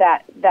part of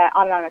that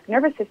autonomic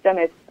nervous system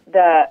is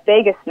the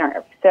vagus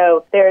nerve.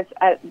 So there's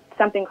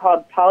something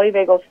called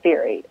polyvagal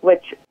theory,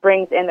 which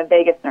brings in the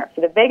vagus nerve.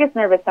 So the vagus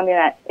nerve is something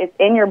that is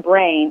in your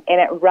brain, and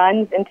it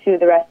runs into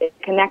the rest. It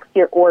connects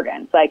your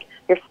organs, like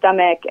your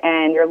stomach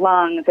and your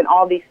lungs and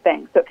all these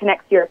things. So it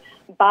connects your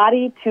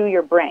body to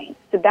your brain.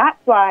 So that's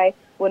why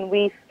when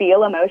we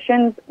feel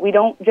emotions, we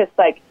don't just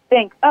like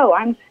think, oh,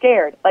 I'm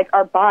scared. Like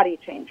our body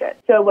changes.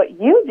 So what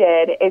you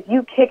did is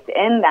you kicked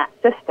in that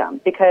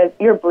system because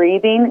you're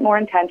breathing more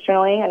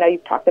intentionally. I know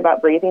you've talked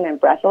about breathing and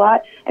breath a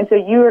lot. And so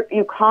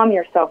you calm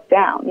yourself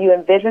down. You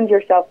envisioned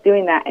yourself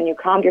doing that, and you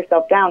calmed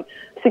yourself down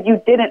so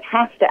you didn't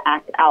have to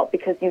act out,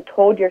 because you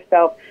told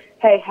yourself,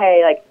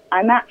 hey, like,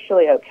 I'm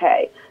actually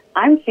okay.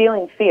 I'm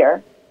feeling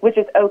fear, which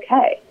is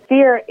okay.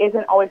 Fear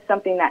isn't always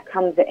something that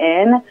comes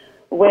in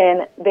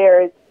when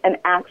there's an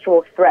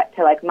actual threat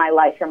to like my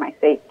life or my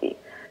safety.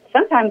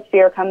 Sometimes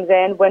fear comes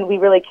in when we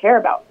really care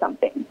about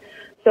something.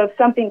 So if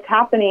something's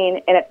happening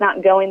and it's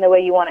not going the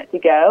way you want it to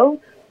go,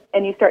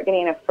 and you start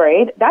getting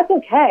afraid, that's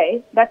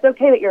okay. That's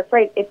okay that you're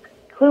afraid. It's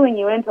cluing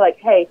you into like,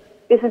 hey,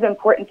 this is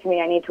important to me.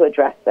 I need to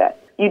address this.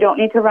 You don't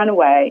need to run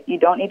away. You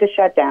don't need to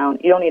shut down.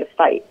 You don't need to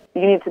fight.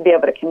 You need to be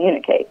able to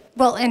communicate.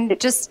 Well, and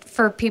just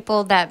for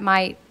people that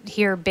might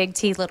hear big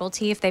T, little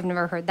t, if they've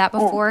never heard that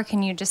before,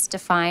 can you just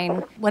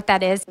define what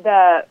that is?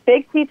 The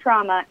big T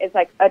trauma is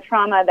like a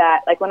trauma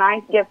that, like when I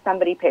give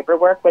somebody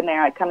paperwork when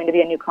they're like coming to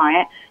be a new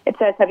client, it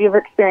says, have you ever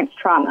experienced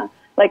trauma?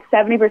 Like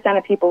 70%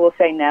 of people will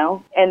say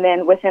no. And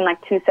then within like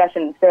 2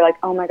 sessions, they're like,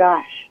 oh my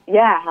gosh,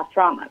 yeah, I have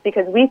trauma.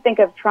 Because we think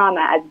of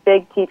trauma as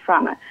big T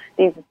trauma,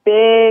 these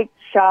big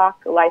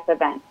shock life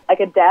events, like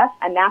a death,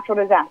 a natural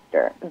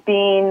disaster,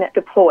 being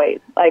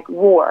deployed, like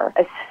war,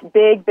 a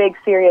big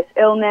serious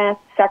illness,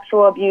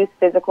 sexual abuse,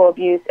 physical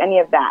abuse, any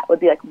of that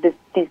would be like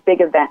these big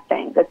event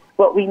things. That's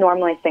what we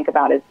normally think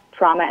about as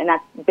trauma, and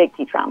that's big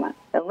T trauma.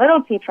 The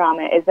little t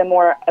trauma is the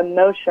more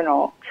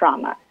emotional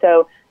trauma.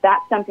 So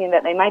that's something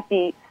that they might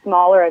be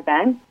smaller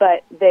events,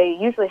 but they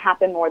usually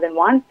happen more than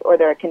once, or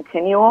they're a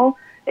continual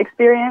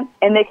experience,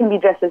 and they can be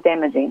just as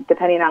damaging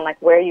depending on like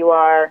where you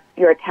are,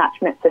 your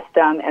attachment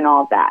system, and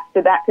all of that.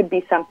 So that could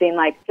be something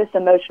like just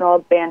emotional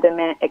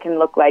abandonment. It can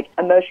look like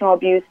emotional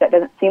abuse that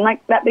doesn't seem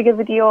like that big of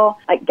a deal,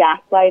 like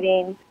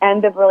gaslighting,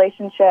 end of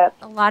relationship.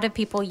 A lot of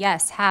people,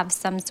 yes, have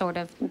some sort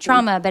of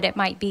trauma, but it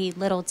might be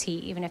little t,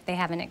 even if they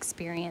haven't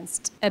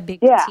experienced a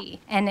big T,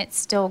 and it's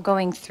still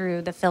going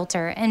through the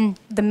filter. And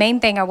the main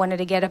thing I wanted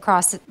to get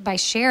across by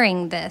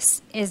sharing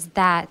this is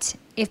that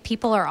if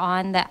people are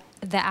on the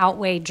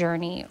Outweigh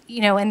journey,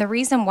 and the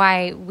reason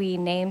why we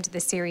named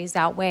the series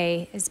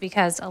Outweigh is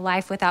because a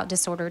life without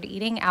disordered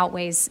eating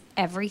outweighs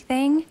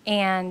everything.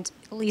 And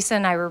Lisa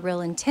and I were real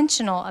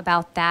intentional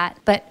about that.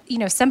 But,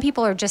 some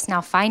people are just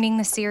now finding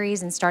the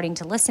series and starting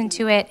to listen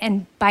to it.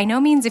 And by no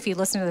means, if you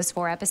listen to those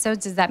 4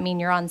 episodes, does that mean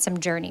you're on some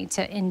journey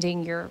to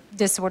ending your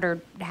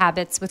disordered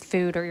habits with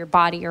food or your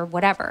body or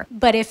whatever.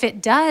 But if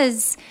it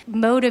does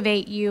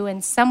motivate you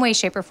in some way,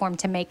 shape, or form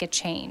to make a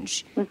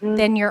change,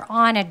 then you're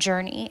on a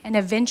journey. And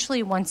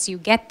eventually, once you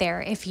get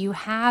there, if you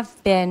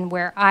have been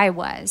where I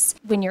was,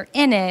 when you're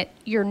in it,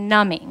 you're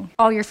numbing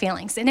all your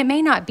feelings. And it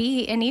may not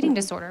be an eating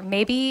disorder.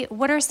 Maybe,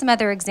 what are some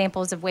other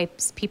examples of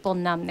ways people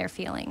numb their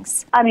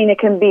feelings? I mean, it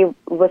can be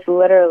with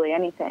literally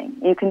anything.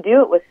 You can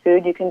do it with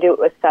food. You can do it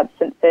with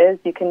substances.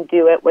 You can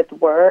do it with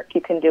work.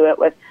 You can do it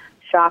with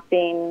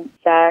shopping,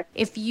 sex.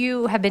 If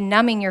you have been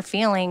numbing your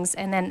feelings,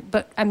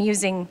 but I'm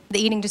using the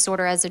eating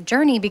disorder as a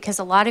journey because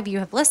a lot of you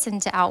have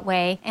listened to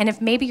Outweigh, and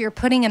if maybe you're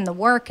putting in the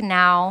work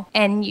now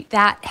and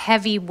that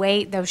heavy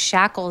weight, those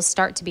shackles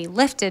start to be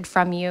lifted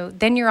from you,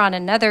 then you're on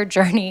another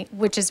journey,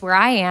 which is where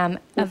I am,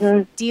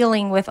 of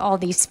dealing with all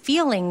these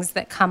feelings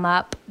that come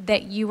up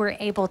that you were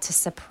able to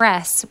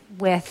suppress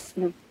with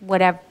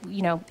whatever,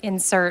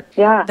 insert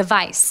the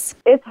vice.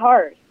 It's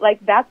hard. Like,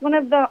 that's one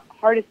of the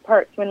hardest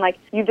parts, when like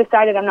you've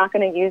decided I'm not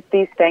going to use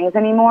these things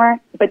anymore,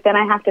 but then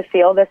I have to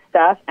feel this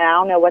stuff and I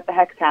don't know what the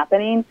heck's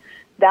happening.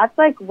 That's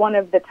like one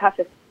of the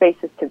toughest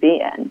spaces to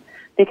be in,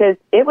 because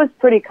it was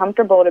pretty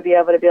comfortable to be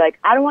able to be like,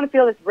 I don't want to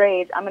feel this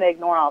rage. I'm going to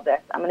ignore all this.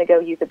 I'm going to go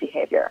use a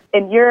behavior.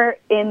 And you're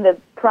in the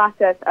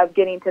process of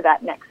getting to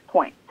that next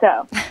point.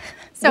 So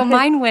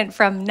mine went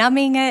from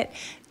numbing it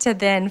to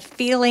then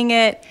feeling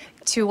it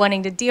to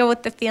wanting to deal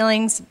with the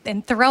feelings,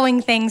 and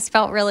throwing things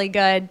felt really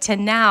good, to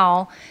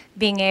now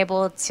being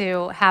able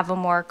to have a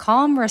more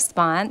calm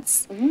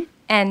response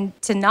and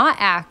to not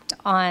act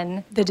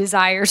on the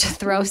desire to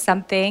throw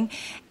something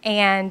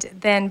and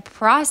then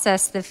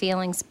process the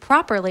feelings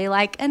properly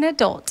like an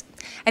adult.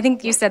 I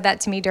think you said that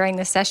to me during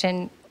the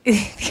session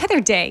the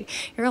other day.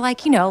 You were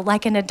like,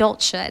 like an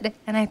adult should.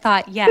 And I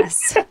thought,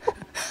 yes,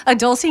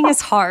 adulting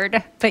is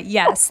hard. But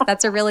yes,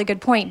 that's a really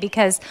good point,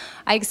 because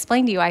I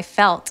explained to you, I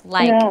felt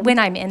like when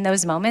I'm in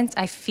those moments,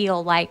 I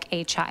feel like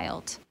a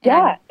child.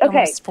 Yeah. I'm okay.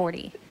 almost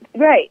 40.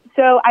 Right.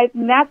 So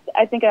that's,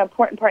 I think, an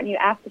important part. And you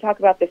asked to talk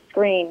about the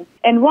screen.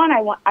 And one,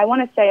 I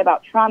want to say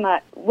about trauma,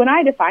 when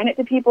I define it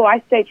to people,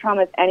 I say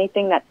trauma is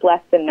anything that's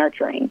less than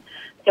nurturing.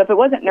 So if it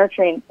wasn't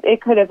nurturing, you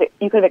could have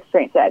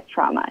experienced that as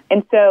trauma.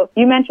 And so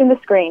you mentioned the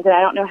screens, and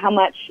I don't know how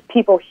much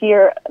people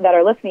here that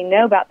are listening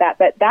know about that,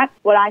 but that's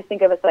what I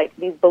think of as like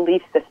these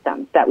belief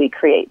systems that we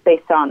create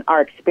based on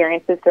our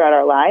experiences throughout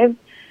our lives.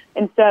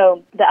 And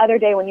so the other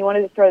day when you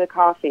wanted to throw the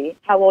coffee,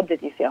 how old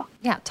did you feel?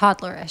 Yeah,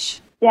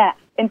 toddlerish. Yeah.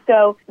 And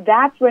so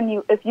that's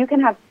when if you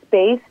can have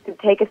space to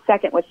take a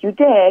second, which you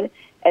did,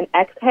 and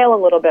exhale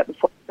a little bit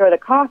before you throw the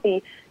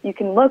coffee, you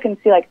can look and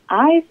see, like,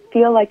 I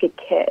feel like a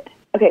kid.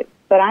 Okay,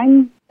 but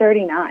I'm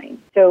 39.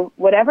 So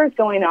whatever's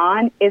going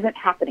on isn't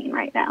happening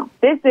right now.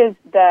 This is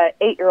the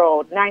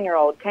 8-year-old,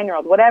 9-year-old,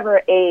 10-year-old,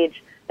 whatever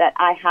age that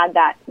I had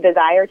that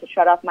desire to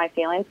shut off my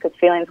feelings because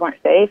feelings weren't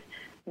safe.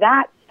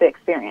 That's the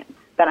experience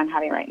that I'm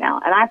having right now.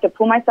 And I have to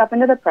pull myself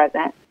into the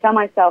present, tell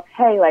myself,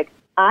 hey, like,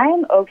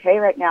 I'm okay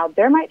right now.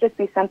 There might just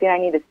be something I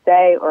need to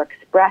say or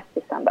express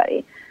to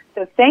somebody.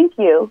 So thank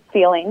you,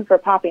 feelings, for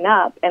popping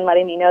up and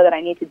letting me know that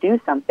I need to do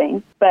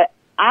something. But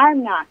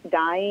I'm not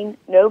dying.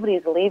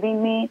 Nobody's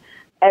leaving me.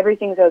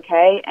 Everything's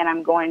okay, and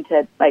I'm going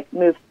to, like,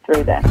 move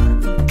through this.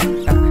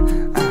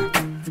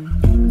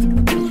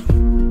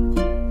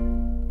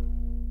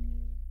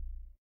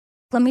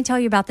 Let me tell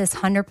you about this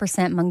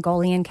 100%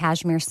 Mongolian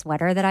cashmere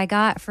sweater that I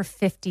got for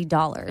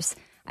 $50.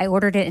 I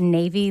ordered it in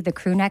navy, the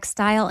crew neck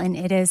style, and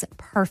it is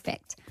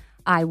perfect.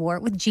 I wore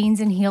it with jeans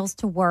and heels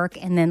to work,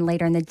 and then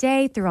later in the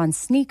day threw on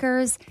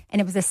sneakers,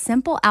 and it was a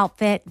simple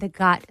outfit that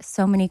got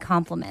so many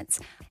compliments.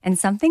 And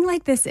something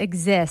like this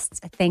exists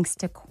thanks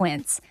to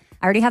Quince.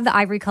 I already have the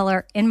ivory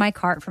color in my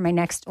cart for my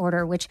next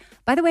order, which,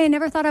 by the way, I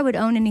never thought I would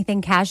own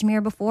anything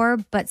cashmere before,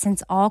 but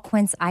since all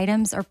Quince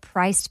items are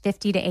priced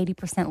 50 to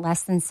 80%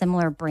 less than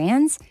similar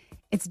brands,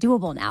 it's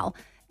doable now.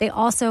 They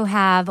also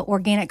have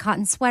organic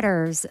cotton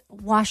sweaters,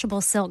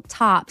 washable silk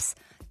tops,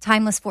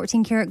 timeless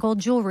 14-karat gold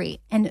jewelry,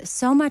 and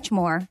so much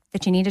more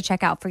that you need to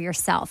check out for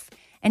yourself.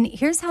 And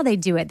here's how they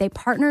do it. They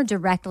partner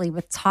directly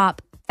with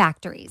top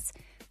factories.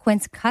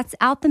 Quince cuts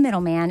out the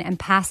middleman and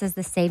passes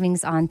the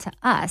savings on to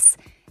us.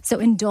 So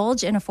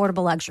indulge in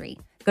affordable luxury.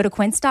 Go to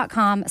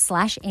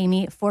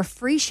quince.com/Amy for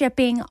free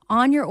shipping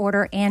on your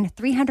order and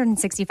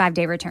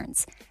 365-day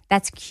returns.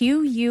 That's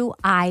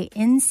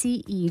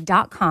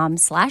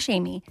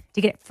QUINCE.com/Amy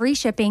to get free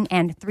shipping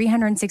and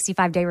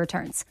 365-day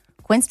returns.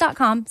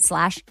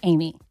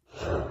 Quince.com/Amy.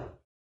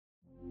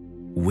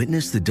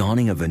 Witness the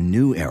dawning of a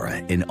new era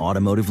in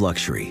automotive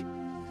luxury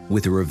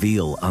with a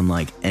reveal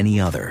unlike any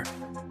other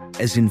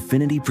as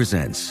Infiniti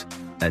presents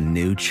a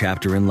new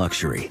chapter in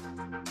luxury,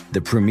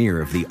 the premiere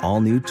of the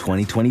all-new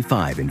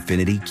 2025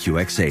 Infiniti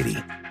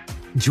QX80.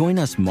 Join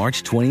us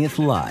March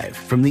 20th live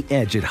from the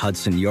Edge at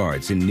Hudson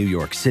Yards in New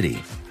York City,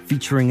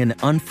 featuring an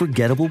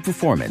unforgettable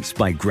performance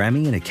by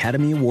Grammy and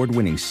Academy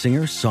Award-winning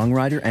singer,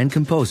 songwriter, and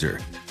composer,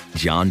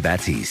 Jon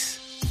Batiste.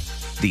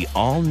 The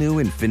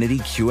all-new Infiniti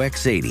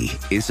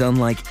QX80 is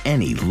unlike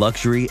any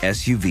luxury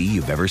SUV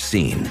you've ever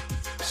seen.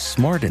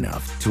 Smart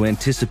enough to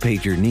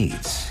anticipate your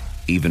needs,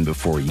 even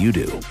before you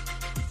do.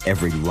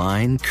 Every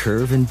line,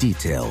 curve, and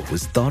detail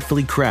was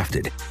thoughtfully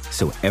crafted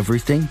so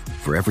everything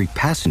for every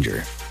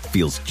passenger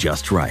feels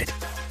just right.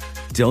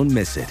 Don't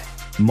miss it.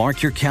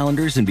 Mark your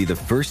calendars and be the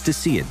first to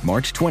see it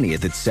March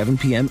 20th at 7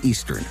 p.m.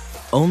 Eastern,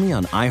 only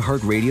on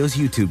iHeartRadio's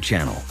YouTube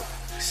channel.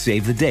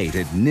 Save the date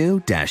at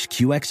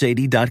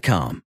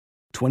new-QX80.com.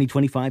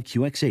 2025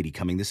 QX80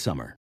 coming this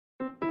summer.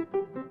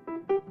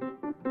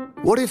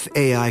 What if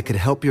AI could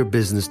help your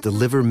business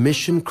deliver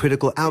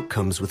mission-critical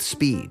outcomes with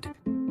speed?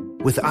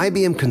 With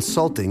IBM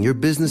Consulting, your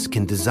business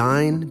can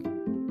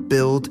design,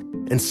 build,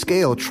 and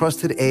scale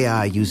trusted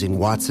AI using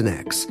Watson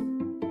X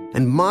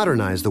and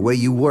modernize the way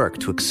you work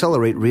to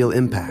accelerate real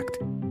impact.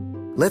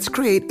 Let's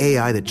create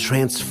AI that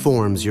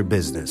transforms your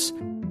business.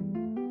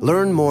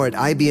 Learn more at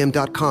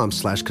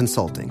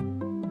ibm.com/consulting.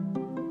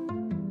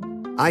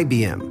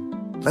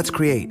 IBM. Let's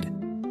create.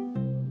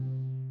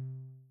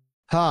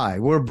 Hi,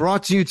 we're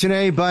brought to you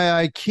today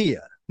by IKEA.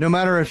 No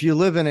matter if you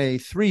live in a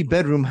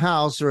 3-bedroom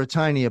house or a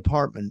tiny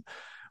apartment,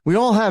 we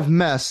all have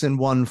mess in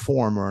one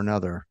form or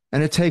another,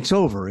 and it takes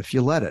over if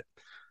you let it.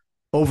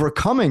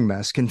 Overcoming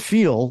mess can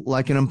feel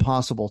like an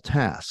impossible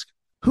task.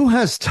 Who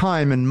has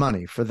time and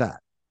money for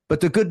that?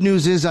 But the good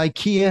news is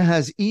IKEA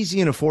has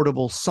easy and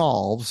affordable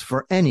solves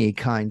for any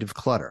kind of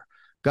clutter.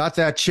 Got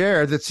that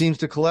chair that seems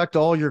to collect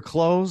all your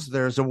clothes?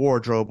 There's a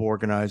wardrobe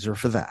organizer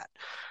for that.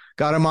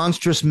 Got a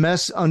monstrous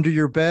mess under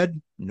your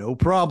bed? No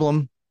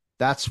problem.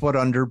 That's what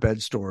under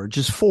bed storage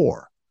is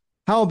for.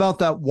 How about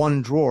that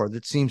one drawer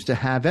that seems to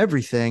have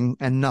everything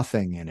and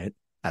nothing in it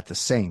at the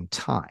same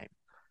time?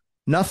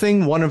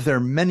 Nothing one of their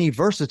many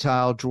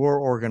versatile drawer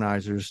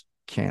organizers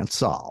can't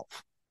solve.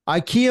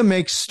 IKEA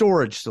makes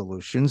storage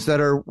solutions that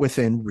are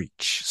within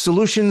reach,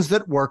 solutions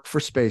that work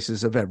for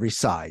spaces of every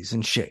size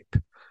and shape,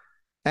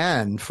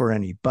 and for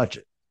any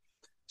budget.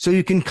 So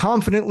you can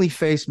confidently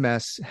face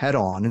mess head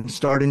on and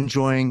start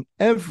enjoying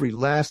every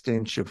last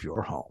inch of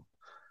your home.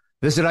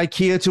 Visit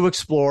IKEA to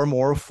explore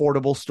more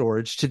affordable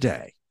storage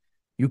today.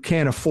 You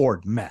can't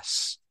afford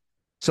mess.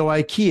 So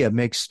IKEA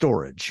makes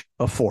storage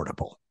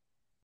affordable.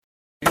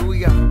 Here we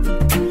go.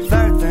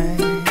 Third thing.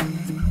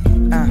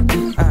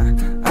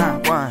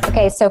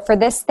 Okay, so for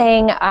this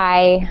thing,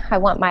 I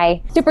want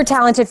my super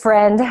talented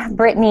friend,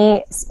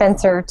 Brittany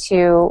Spencer,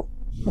 to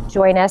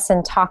join us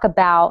and talk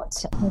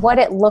about what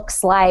it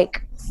looks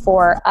like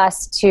for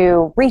us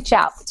to reach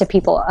out to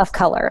people of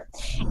color.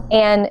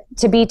 And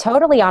to be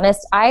totally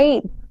honest,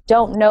 I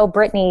don't know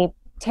Brittany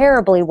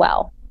terribly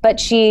well, but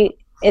she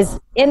is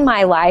in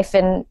my life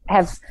and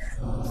have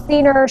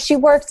seen her. She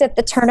works at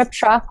the turnip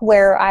truck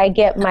where I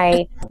get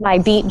my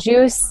beet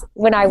juice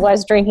when I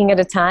was drinking it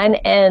a ton.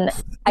 And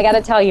I got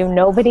to tell you,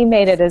 nobody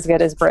made it as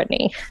good as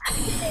Brittany.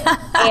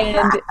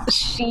 And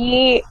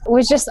she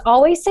was just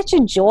always such a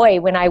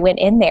joy when I went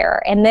in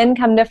there. And then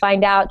come to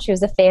find out she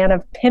was a fan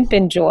of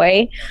Pimpin'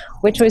 Joy,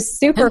 which was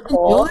super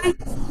cool.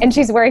 And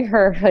she's wearing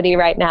her hoodie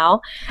right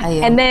now.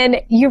 And then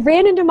you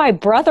ran into my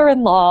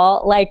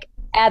brother-in-law like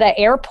at an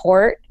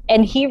airport.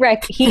 And he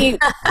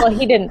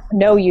didn't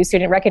know you, so he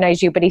didn't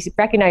recognize you, but he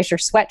recognized your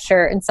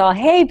sweatshirt and saw,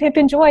 hey,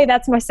 Pimpin' Joy,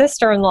 that's my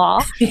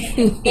sister-in-law.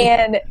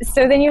 And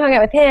so then you hung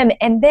out with him.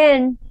 And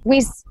then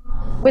we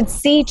would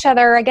see each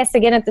other, I guess,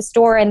 again at the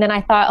store. And then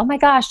I thought, oh my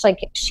gosh, like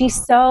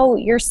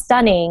you're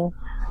stunning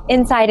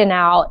inside and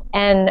out.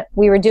 And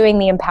we were doing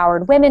the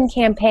Empowered Women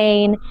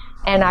campaign.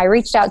 And I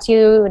reached out to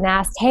you and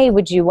asked, hey,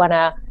 would you want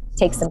to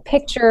take some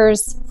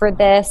pictures for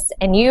this?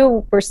 And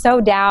you were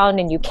so down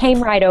and you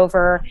came right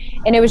over,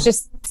 and it was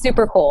just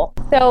super cool.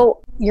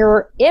 So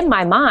you're in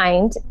my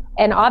mind,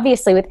 and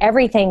obviously with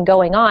everything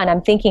going on,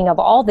 I'm thinking of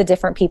all the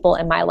different people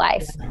in my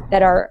life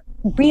that are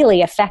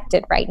really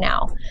affected right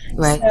now.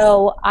 Right.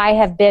 So I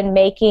have been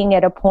making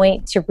it a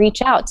point to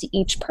reach out to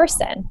each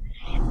person.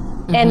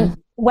 Mm-hmm. And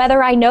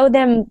whether I know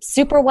them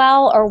super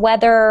well or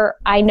whether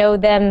I know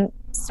them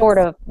sort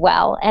of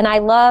well. And I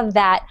love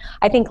that.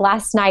 I think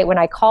last night when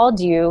I called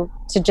you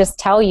to just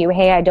tell you,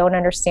 hey, I don't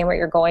understand what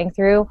you're going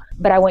through,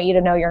 but I want you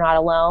to know you're not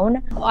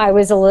alone. I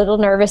was a little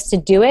nervous to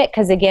do it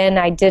because, again,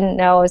 I didn't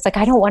know. I was like,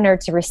 I don't want her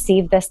to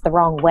receive this the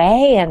wrong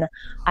way. And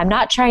I'm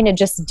not trying to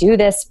just do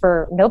this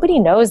for, nobody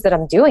knows that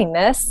I'm doing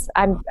this.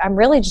 I'm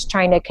really just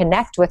trying to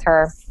connect with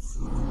her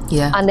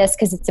on this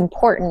because it's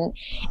important.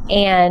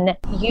 And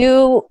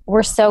you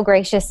were so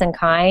gracious and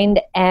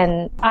kind.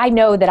 And I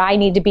know that I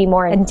need to be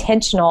more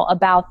intentional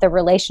about the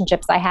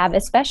relationships I have,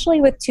 especially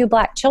with 2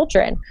 Black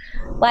children.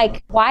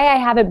 Like, why I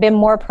haven't been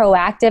more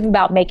proactive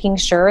about making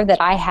sure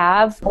that I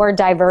have more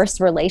diverse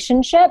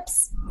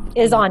relationships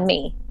is on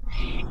me.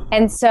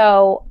 And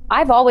so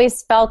I've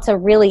always felt a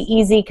really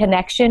easy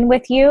connection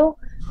with you,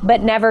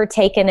 but never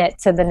taken it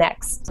to the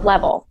next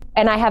level.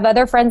 And I have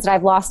other friends that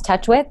I've lost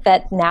touch with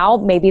that now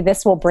maybe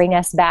this will bring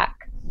us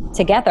back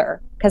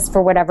together because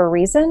for whatever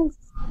reason,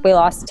 we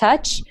lost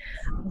touch.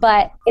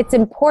 But it's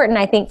important,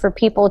 I think, for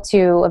people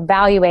to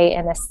evaluate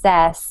and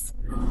assess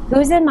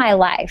who's in my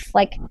life.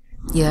 Like,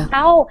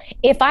 how,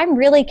 if I'm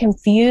really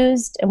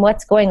confused in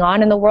what's going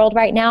on in the world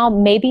right now,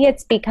 maybe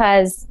it's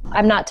because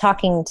I'm not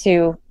talking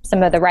to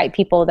some of the right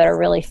people that are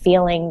really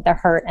feeling the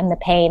hurt and the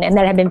pain and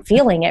that have been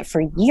feeling it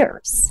for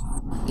years.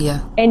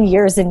 And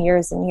years and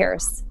years and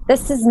years.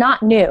 This is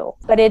not new,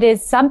 but it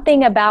is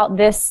something about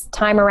this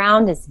time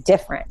around is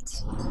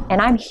different.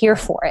 And I'm here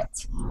for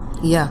it.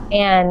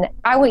 And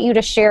I want you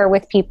to share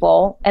with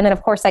people. And then,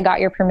 of course, I got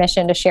your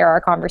permission to share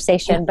our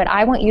conversation, but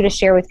I want you to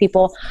share with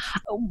people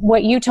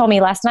what you told me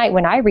last night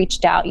when I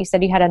reached out. You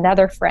said you had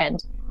another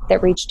friend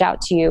that reached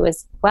out to you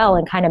as well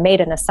and kind of made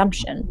an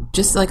assumption.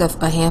 Just like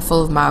a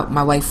handful of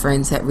my white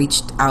friends had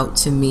reached out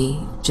to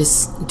me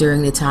just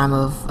during the time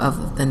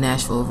of the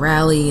Nashville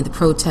rally, the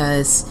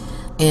protests,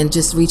 and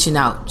just reaching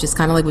out, just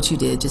kind of like what you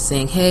did, just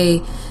saying,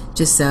 hey,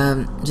 just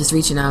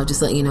reaching out,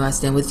 just letting you know I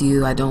stand with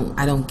you. I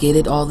don't get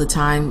it all the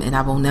time, and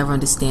I will never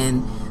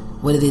understand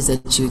what it is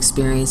that you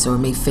experience or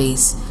may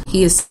face.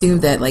 He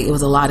assumed that like it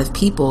was a lot of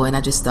people, and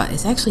I just thought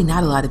it's actually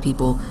not a lot of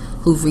people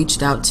who've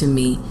reached out to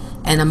me.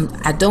 And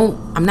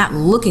I'm not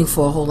looking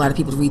for a whole lot of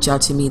people to reach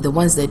out to me. The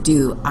ones that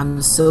do,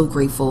 I'm so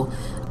grateful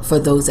for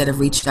those that have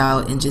reached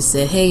out and just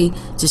said, hey,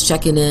 just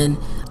checking in,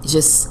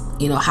 just,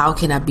 how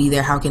can I be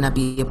there? How can I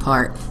be a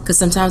part? Because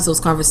sometimes those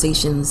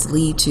conversations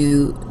lead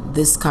to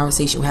this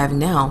conversation we're having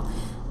now.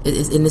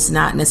 And it's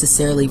not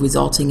necessarily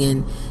resulting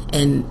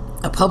in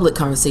a public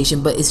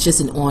conversation, but it's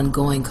just an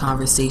ongoing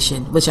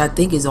conversation, which I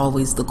think is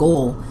always the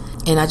goal.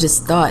 And I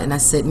just thought, and I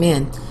said,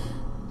 man,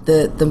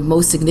 the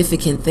most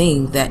significant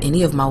thing that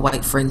any of my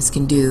white friends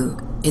can do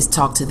is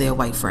talk to their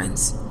white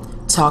friends,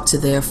 talk to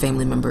their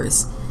family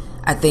members.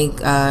 I think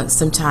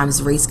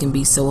sometimes race can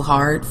be so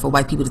hard for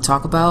white people to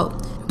talk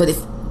about. But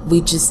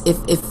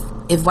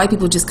if white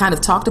people just kind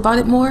of talked about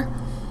it more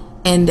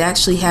and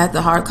actually had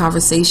the hard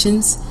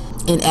conversations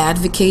and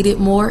advocated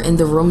more in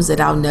the rooms that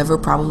I'll never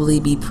probably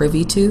be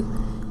privy to,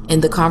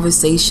 and the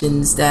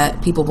conversations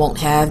that people won't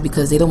have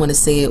because they don't want to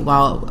say it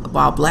while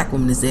a black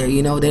woman is there,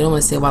 they don't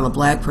want to say it while a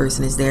black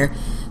person is there.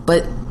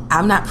 But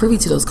I'm not privy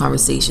to those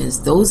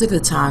conversations. Those are the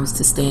times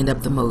to stand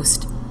up the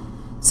most.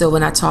 So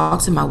when I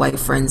talk to my white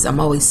friends, I'm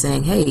always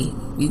saying, hey,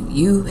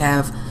 you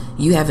have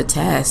a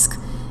task.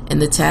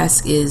 And the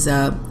task is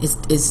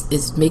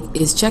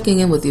checking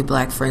in with your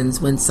black friends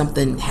when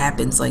something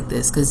happens like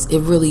this, because it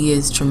really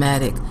is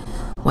traumatic.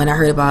 When I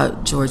heard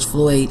about George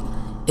Floyd,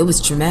 it was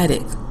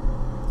traumatic.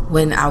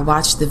 When I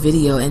watched the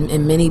video,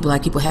 and many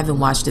black people haven't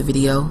watched the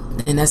video,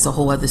 and that's a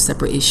whole other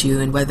separate issue,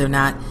 and whether or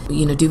not,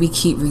 do we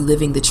keep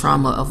reliving the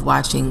trauma of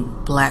watching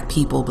black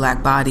people,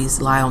 black bodies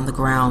lie on the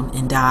ground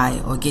and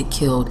die or get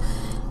killed?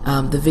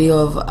 The video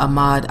of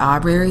Ahmaud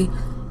Arbery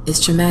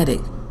is traumatic.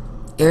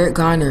 Eric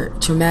Garner,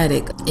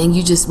 traumatic. And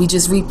we just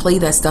replay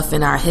that stuff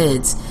in our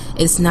heads.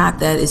 It's not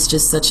that it's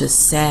just such a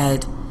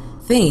sad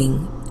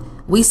thing.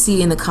 We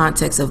see in the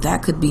context of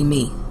that could be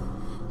me.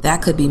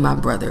 That could be my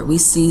brother. We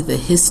see the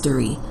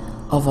history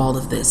of all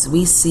of this.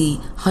 We see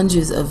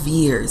hundreds of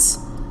years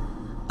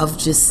of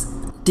just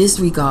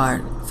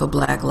disregard for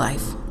black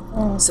life.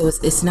 So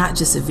it's not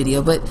just a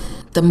video, but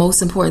the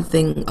most important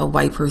thing a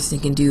white person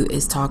can do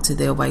is talk to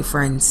their white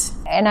friends.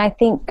 And I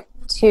think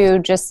too,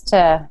 just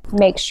to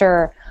make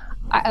sure,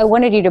 I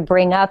wanted you to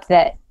bring up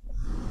that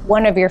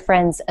one of your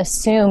friends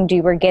assumed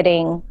you were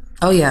getting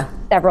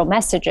several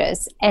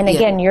messages. And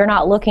again, you're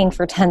not looking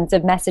for tons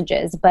of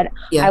messages, but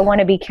I want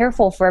to be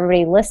careful for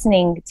everybody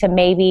listening to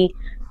maybe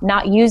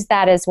not use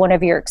that as one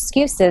of your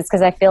excuses,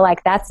 because I feel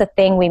like that's the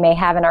thing we may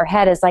have in our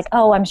head is like,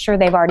 oh, I'm sure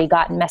they've already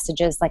gotten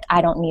messages, like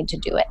I don't need to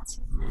do it.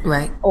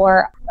 Right.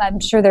 Or I'm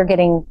sure they're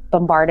getting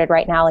bombarded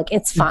right now, like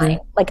it's fine.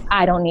 Like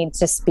I don't need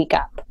to speak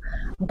up.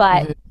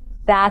 But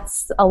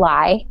that's a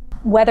lie.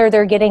 Whether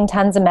they're getting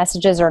tons of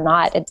messages or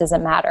not, it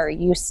doesn't matter.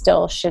 You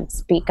still should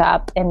speak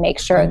up and make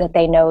sure that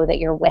they know that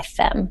you're with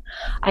them.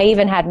 I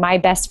even had my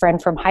best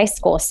friend from high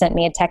school sent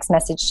me a text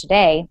message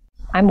today.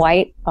 I'm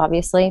white,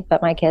 obviously,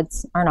 but my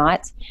kids are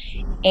not.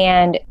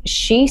 And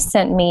she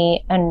sent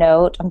me a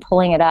note. I'm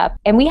pulling it up.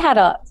 And we had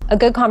a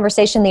good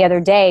conversation the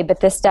other day, but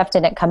this stuff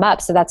didn't come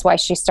up. So that's why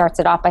she starts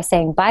it off by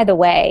saying, by the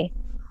way,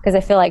 because I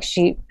feel like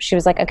she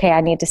was like, okay,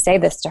 I need to say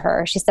this to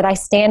her. She said, I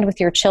stand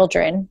with your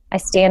children. I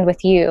stand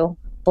with you.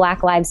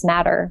 Black lives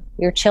matter.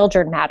 Your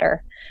children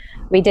matter.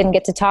 We didn't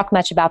get to talk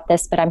much about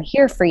this, but I'm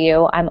here for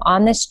you. I'm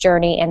on this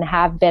journey and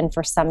have been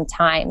for some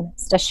time.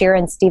 Stashira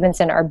and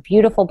Stevenson are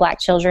beautiful Black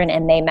children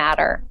and they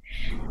matter.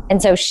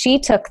 And so she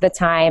took the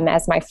time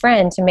as my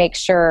friend to make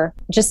sure,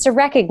 just to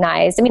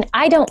recognize, I mean,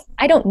 I don't,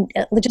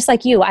 just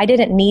like you, I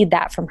didn't need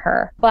that from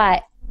her,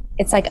 but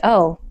it's like,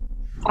 oh,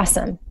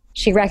 awesome.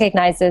 She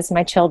recognizes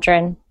my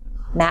children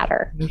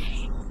matter.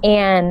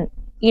 And,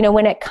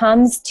 when it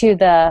comes to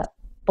the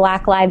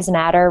Black Lives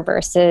Matter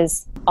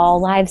versus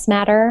All Lives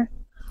Matter.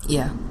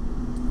 Yeah.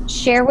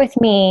 Share with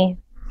me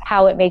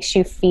how it makes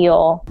you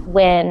feel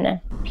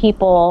when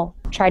people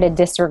try to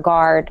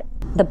disregard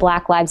the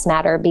Black Lives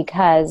Matter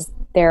because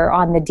they're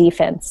on the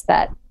defense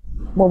that,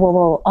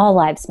 whoa, all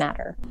lives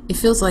matter. It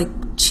feels like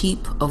cheap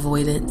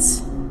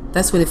avoidance.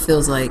 That's what it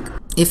feels like.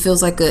 It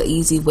feels like an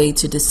easy way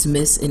to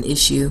dismiss an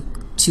issue,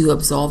 to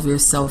absolve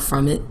yourself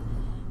from it.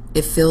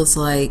 It feels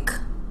like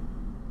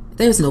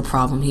there's no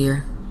problem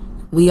here.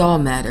 We all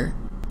matter.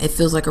 It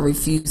feels like a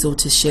refusal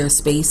to share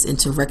space and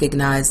to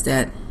recognize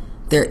that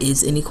there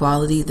is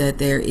inequality, that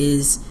there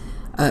is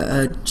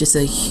just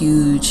a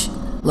huge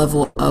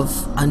level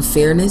of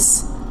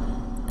unfairness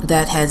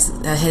that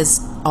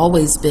has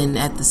always been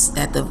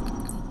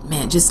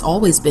just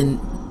always been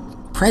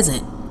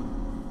present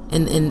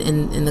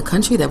in the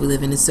country that we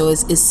live in. And so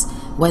it's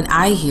when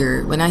I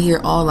hear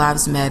all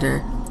lives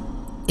matter,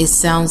 it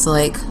sounds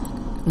like,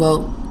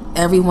 well,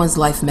 everyone's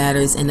life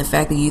matters, and the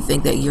fact that you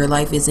think that your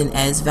life isn't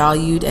as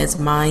valued as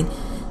mine,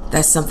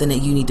 that's something that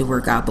you need to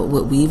work out. But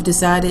what we've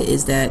decided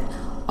is that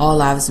all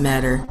lives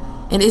matter,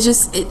 and it's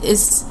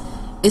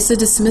a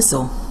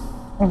dismissal.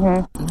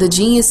 The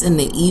genius and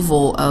the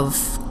evil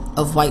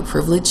of white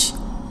privilege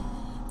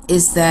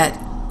is that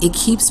it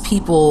keeps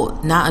people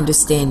not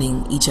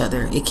understanding each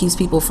other. It keeps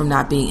people from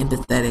not being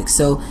empathetic.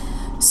 So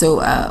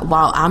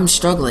while I'm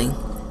struggling,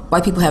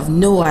 white people have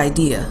no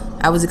idea.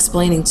 I was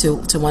explaining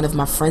to one of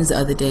my friends the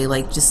other day,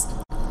 like just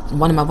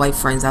one of my white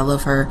friends, I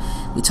love her.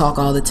 We talk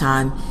all the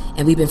time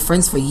and we've been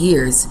friends for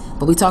years,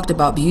 but we talked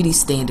about beauty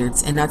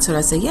standards. And that's what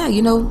I said,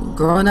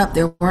 growing up,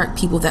 there weren't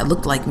people that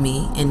looked like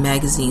me in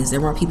magazines.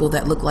 There weren't people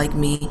that looked like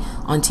me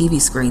on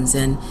TV screens.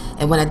 And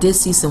when I did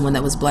see someone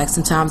that was Black,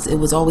 sometimes it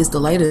was always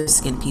the lighter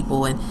skinned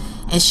people.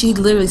 And she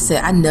literally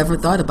said, I never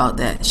thought about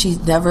that. She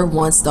never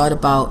once thought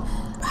about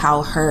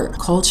how her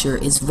culture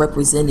is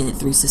represented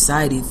through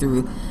society,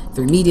 through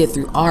media,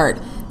 through art,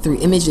 through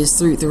images,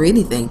 through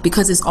anything,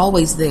 because it's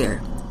always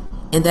there.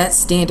 And that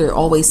standard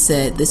always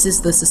said, this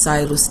is the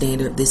societal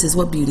standard. This is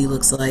what beauty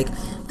looks like.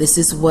 This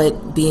is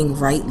what being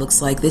right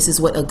looks like. This is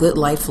what a good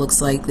life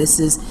looks like. This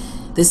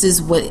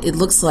is what it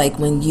looks like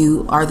when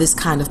you are this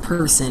kind of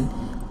person.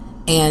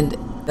 And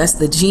that's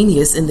the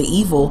genius and the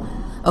evil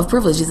of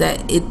privilege, is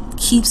that it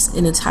keeps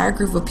an entire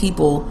group of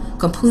people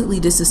completely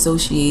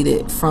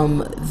disassociated from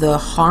the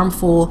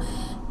harmful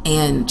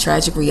and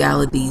tragic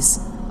realities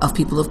of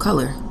people of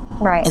color.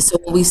 Right. And so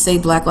when we say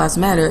Black Lives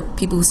Matter,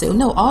 people who say,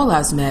 no, all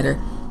lives matter,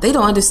 they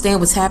don't understand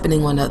what's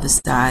happening on the other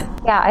side.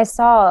 Yeah, I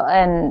saw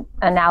an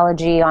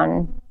analogy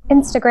on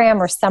Instagram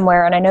or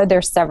somewhere, and I know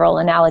there's several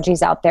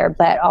analogies out there,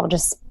 but I'll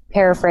just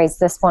paraphrase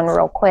this one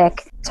real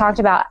quick. Talked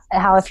about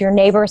how if your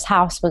neighbor's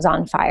house was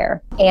on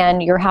fire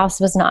and your house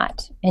was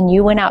not, and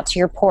you went out to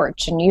your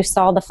porch and you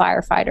saw the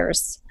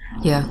firefighters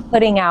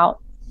putting out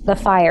the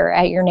fire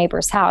at your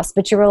neighbor's house,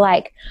 but you were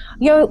like,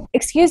 yo,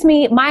 excuse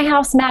me, my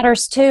house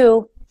matters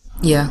too.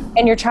 Yeah.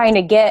 And you're trying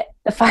to get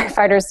the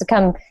firefighters to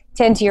come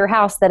tend to your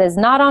house that is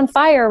not on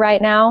fire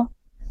right now.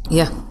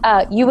 Yeah.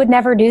 You would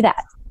never do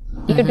that.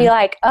 You would be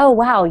like, oh,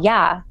 wow,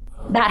 yeah,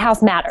 that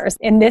house matters.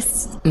 In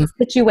this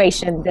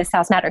situation, this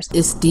house matters.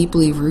 It's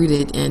deeply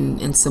rooted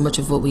in so much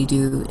of what we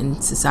do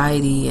in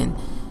society, and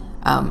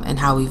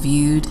how we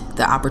viewed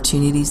the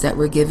opportunities that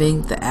we're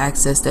giving, the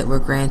access that we're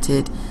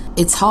granted.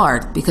 It's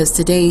hard because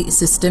today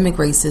systemic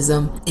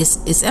racism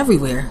is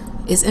everywhere.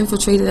 It's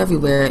infiltrated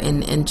everywhere,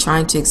 and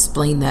trying to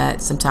explain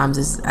that sometimes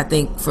is, I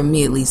think, for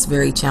me at least,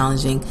 very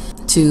challenging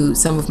to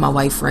some of my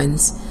white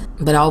friends.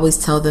 But I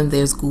always tell them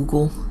there's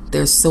Google.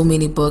 There's so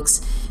many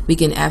books. We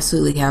can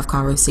absolutely have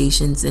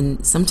conversations,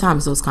 and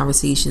sometimes those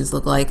conversations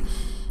look like,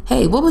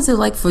 hey, what was it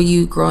like for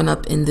you growing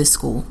up in this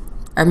school?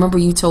 I remember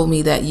you told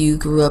me that you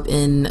grew up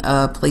in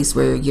a place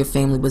where your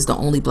family was the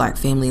only Black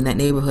family in that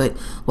neighborhood.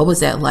 What was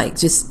that like?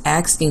 Just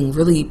asking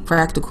really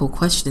practical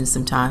questions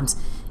sometimes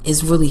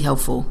is really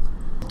helpful.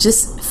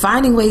 Just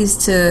finding ways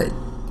to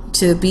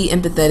be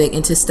empathetic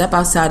and to step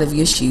outside of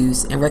your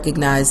shoes and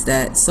recognize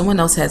that someone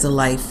else has a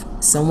life.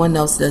 Someone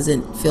else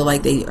doesn't feel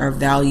like they are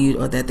valued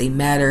or that they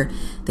matter.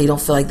 They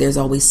don't feel like there's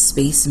always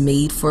space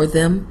made for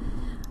them.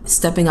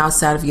 Stepping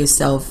outside of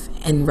yourself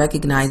and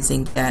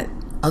recognizing that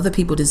other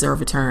people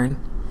deserve a turn.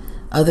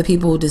 Other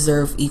people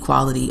deserve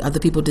equality. Other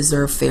people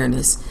deserve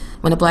fairness.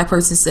 When a Black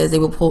person says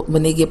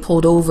when they get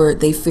pulled over,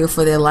 they fear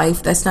for their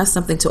life, that's not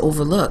something to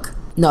overlook.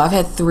 No, I've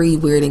had 3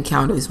 weird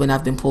encounters when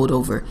I've been pulled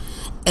over,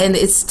 and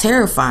it's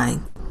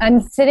terrifying. I'm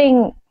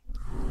sitting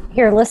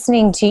here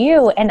listening to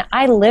you, and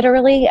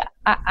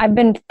I've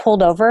been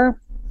pulled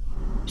over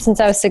since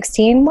I was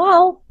 16.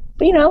 Well,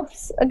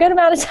 a good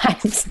amount of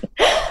times.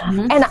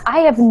 And I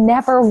have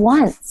never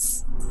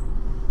once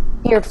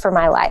feared for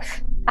my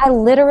life. I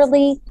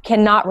literally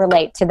cannot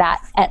relate to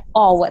that at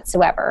all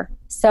whatsoever.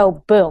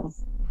 So boom,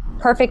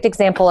 perfect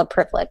example of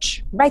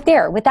privilege right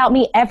there, without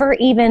me ever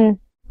even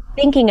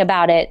thinking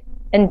about it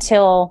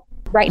until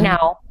right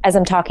now as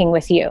I'm talking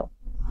with you.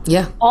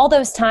 Yeah. All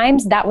those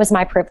times, that was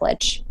my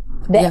privilege.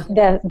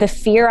 The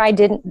fear I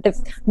didn't,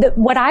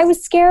 what I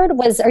was scared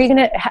was, how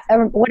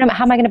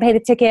am I going to pay the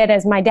ticket?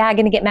 Is my dad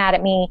going to get mad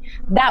at me?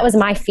 That was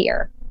my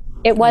fear.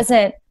 It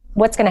wasn't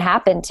what's going to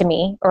happen to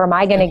me, or am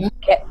I going to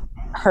get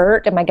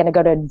hurt? Am I going to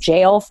go to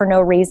jail for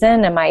no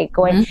reason? Am I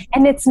going,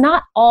 and it's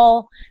not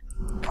all,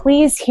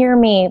 please hear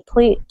me.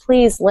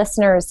 Please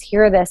listeners,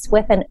 hear this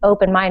with an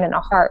open mind and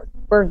a heart.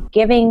 We're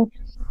giving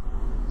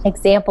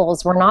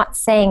examples. We're not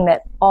saying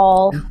that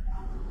all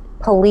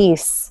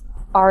police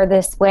are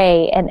this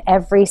way and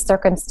every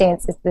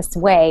circumstance is this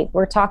way.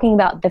 We're talking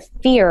about the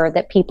fear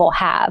that people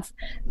have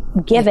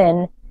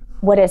given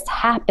what has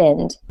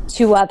happened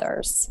to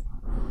others.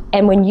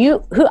 And when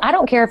I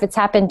don't care if it's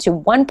happened to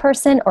one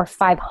person or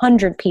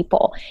 500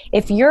 people,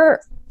 if you're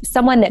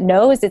someone that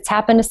knows it's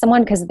happened to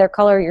someone because of their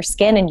color of your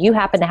skin and you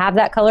happen to have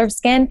that color of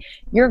skin,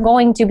 you're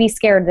going to be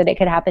scared that it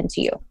could happen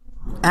to you.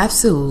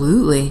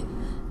 Absolutely.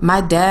 My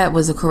dad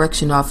was a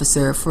correction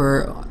officer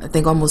for, I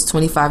think, almost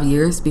 25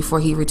 years before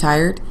he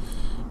retired.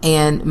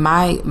 And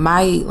my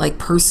like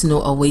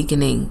personal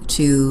awakening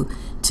to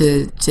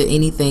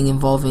anything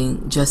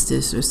involving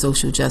justice or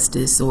social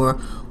justice or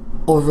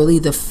really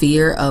the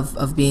fear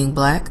of being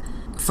Black,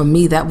 for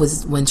me, that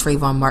was when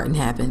Trayvon Martin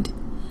happened.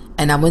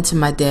 And I went to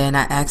my dad and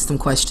I asked him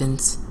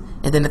questions.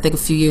 And then I think a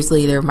few years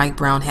later, Mike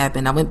Brown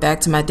happened. I went back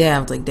to my dad.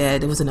 I was like,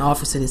 Dad, there was an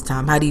officer this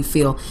time. How do you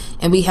feel?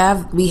 And we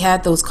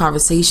had those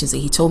conversations,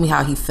 and he told me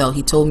how he felt.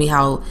 He told me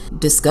how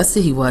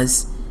disgusted he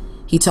was.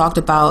 He talked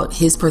about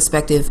his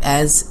perspective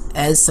as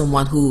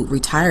someone who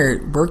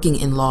retired working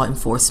in law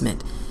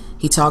enforcement.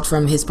 He talked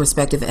from his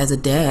perspective as a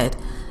dad.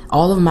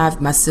 All of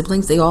my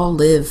siblings, we all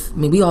live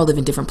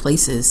in different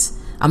places.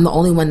 I'm the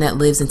only one that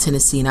lives in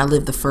Tennessee, and I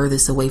live the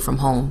furthest away from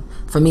home.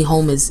 For me,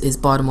 home is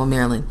Baltimore,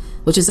 Maryland,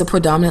 which is a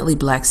predominantly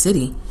Black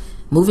city.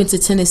 Moving to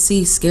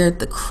Tennessee scared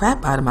the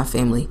crap out of my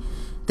family.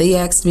 They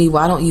asked me,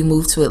 why don't you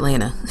move to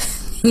Atlanta?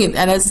 And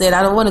I said,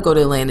 I don't want to go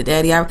to Atlanta,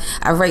 Daddy.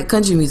 I write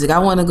country music. I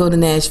want to go to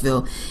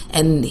Nashville.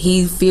 And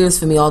he fears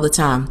for me all the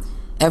time.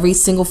 Every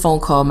single phone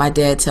call, my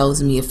dad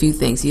tells me a few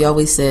things. He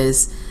always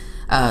says,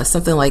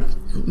 something like,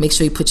 make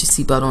sure you put your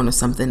seatbelt on or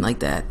something like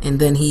that. And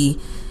then he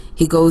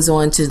goes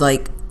on to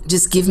like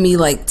just give me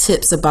like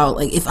tips about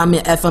like if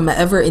I'm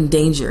ever in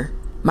danger.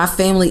 My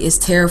family is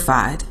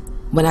terrified.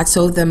 When I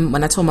told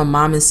my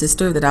mom and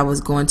sister that I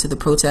was going to the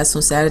protest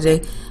on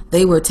Saturday,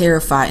 they were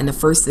terrified. And the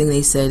first thing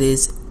they said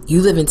is,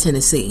 you live in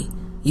Tennessee.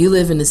 You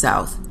live in the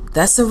South.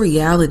 That's a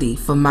reality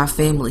for my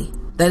family.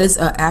 That is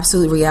an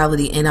absolute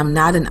reality. And I'm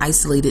not an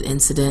isolated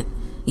incident.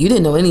 You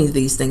didn't know any of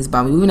these things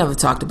about me. We never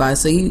talked about it.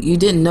 So you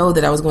didn't know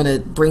that I was going to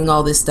bring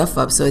all this stuff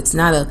up. So it's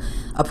not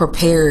a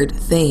prepared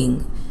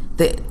thing.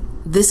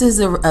 This is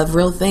a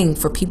real thing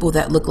for people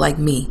that look like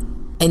me.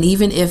 And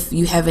even if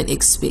you haven't,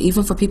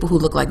 even for people who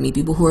look like me,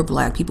 people who are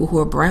black, people who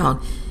are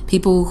brown,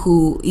 people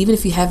who, even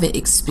if you haven't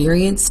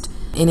experienced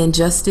an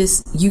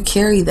injustice, you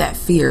carry that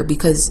fear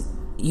because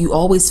we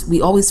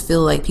always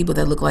feel like people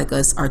that look like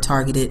us are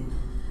targeted,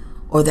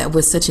 or that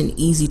we're such an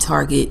easy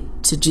target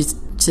to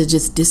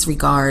just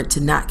disregard,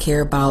 to not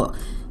care about.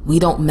 We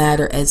don't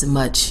matter as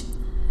much.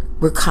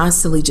 We're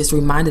constantly just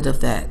reminded of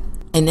that.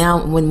 And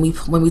now when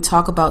we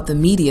talk about the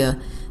media,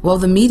 well,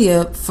 the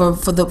media for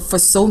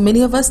so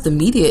many of us, the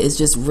media is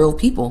just real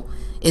people.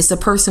 It's a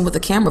person with a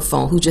camera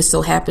phone who just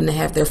so happened to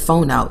have their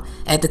phone out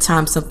at the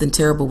time something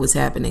terrible was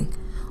happening,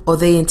 or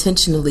they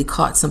intentionally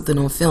caught something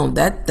on film.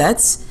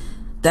 That's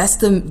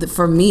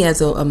for me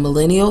as a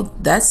millennial,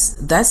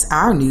 that's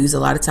our news. A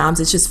lot of times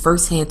it's just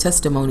firsthand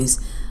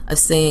testimonies of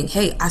saying,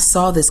 hey, I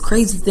saw this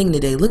crazy thing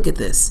today. Look at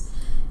this.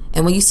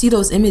 And when you see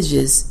those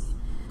images,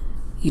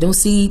 you don't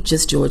see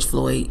just George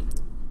Floyd.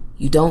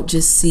 You don't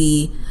just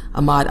see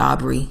Ahmaud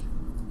Arbery.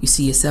 You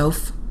see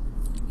yourself.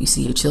 You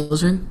see your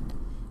children.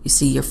 You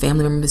see your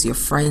family members, your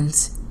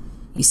friends.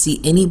 You see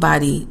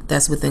anybody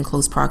that's within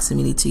close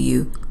proximity to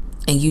you.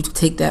 And you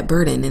take that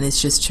burden, and it's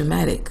just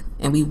traumatic.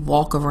 And we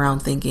walk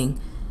around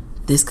thinking,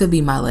 this could be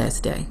my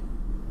last day.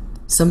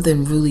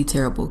 Something really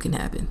terrible can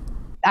happen.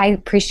 I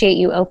appreciate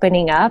you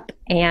opening up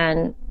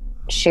and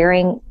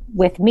sharing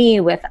with me,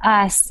 with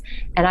us.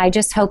 And I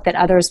just hope that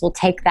others will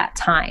take that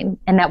time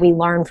and that we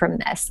learn from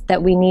this,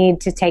 that we need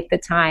to take the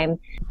time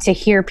to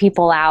hear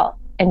people out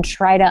and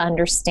try to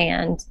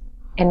understand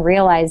and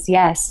realize,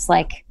 yes,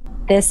 like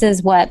this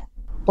is what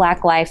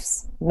Black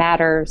Lives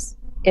Matters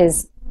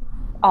is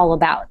all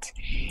about.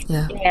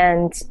 Yeah.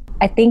 And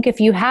I think if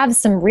you have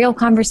some real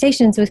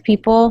conversations with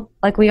people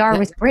like we are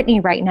with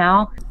Brittany right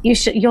now,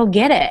 you'll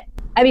get it.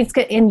 I mean,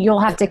 and you'll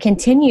have to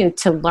continue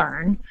to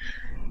learn,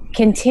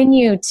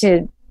 continue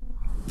to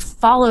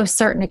follow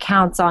certain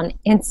accounts on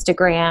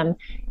Instagram,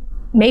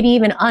 maybe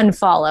even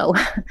unfollow.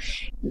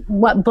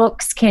 What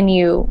books can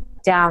you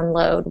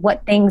download?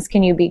 What things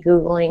can you be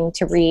Googling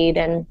to read?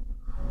 And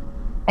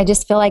I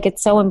just feel like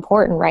it's so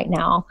important right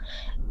now.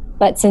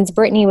 But since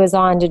Brittany was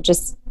on to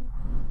just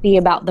be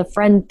about the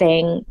friend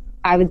thing,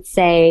 I would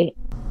say,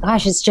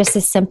 gosh, it's just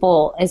as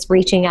simple as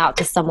reaching out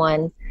to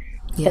someone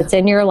that's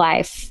in your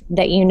life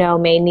that you know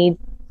may need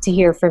to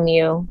hear from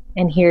you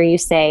and hear you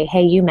say,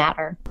 hey, you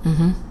matter.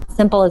 Mm-hmm.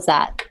 Simple as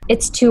that.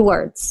 It's 2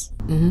 words.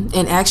 Mm-hmm.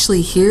 And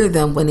actually hear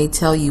them when they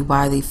tell you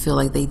why they feel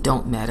like they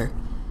don't matter.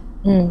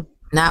 Mm.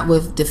 Not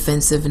with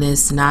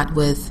defensiveness, not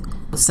with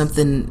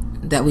something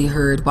that we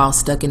heard while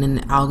stuck in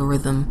an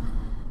algorithm,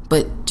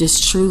 but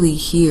just truly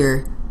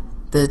hear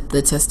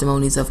the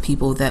testimonies of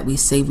people that we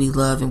say we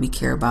love and we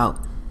care about.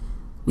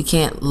 We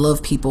can't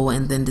love people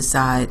and then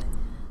decide,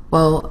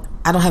 well,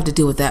 I don't have to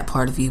deal with that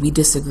part of you. We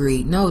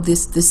disagree. No,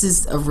 this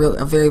is a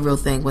very real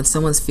thing. When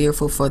someone's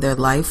fearful for their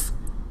life,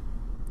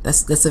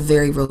 that's a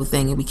very real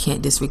thing, and we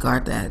can't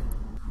disregard that.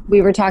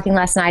 We were talking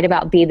last night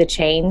about Be the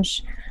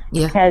Change,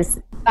 because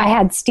I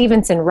had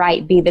Stevenson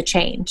write Be the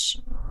Change,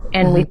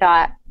 and we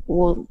thought,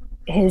 well,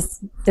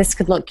 this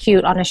could look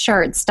cute on a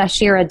shirt.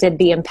 Stashira did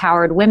the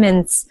Empowered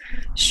Women's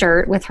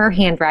shirt with her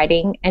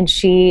handwriting, and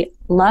she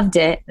loved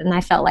it, and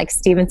I felt like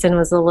Stevenson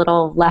was a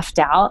little left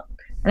out.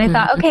 And I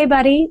thought, okay,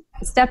 buddy,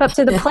 step up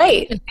to the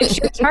plate. It's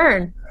your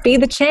turn. Be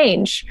the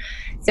change.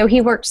 So he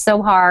worked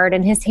so hard,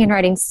 and his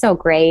handwriting's so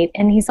great,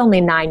 and he's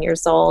only 9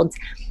 years old.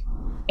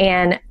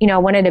 And, I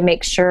wanted to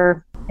make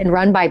sure and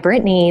run by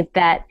Brittany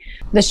that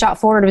the Shot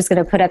Forward was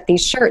going to put up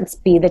these shirts,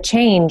 Be the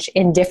Change,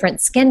 in different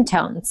skin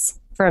tones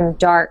from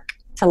dark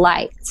to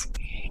light.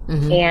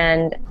 Mm-hmm.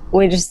 And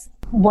we just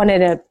wanted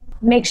to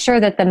make sure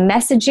that the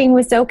messaging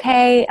was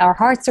okay, our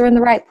hearts are in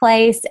the right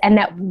place, and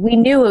that we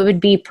knew it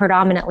would be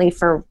predominantly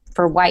for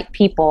white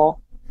people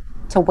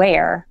to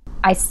wear.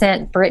 I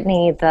sent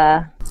Brittany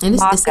the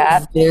it's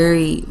a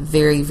very,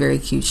 very, very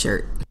cute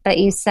shirt. But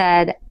you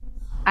said,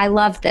 I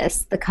love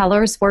this. The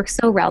colors work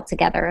so well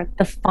together.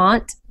 The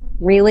font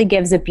really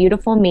gives a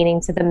beautiful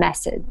meaning to the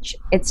message.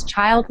 It's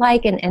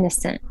childlike and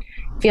innocent.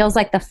 Feels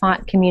like the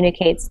font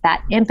communicates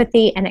that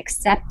empathy and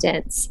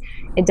acceptance.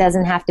 It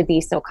doesn't have to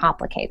be so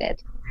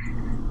complicated.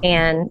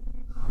 And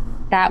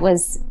that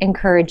was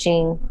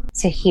encouraging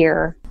to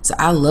hear. So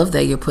I love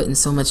that you're putting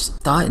so much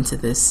thought into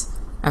this.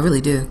 I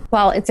really do.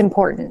 Well, it's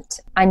important.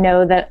 I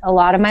know that a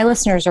lot of my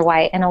listeners are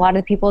white, and a lot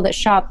of the people that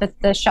shop at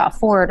the Shop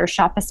Forward or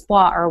Shop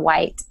Espoir are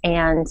white.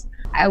 And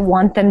I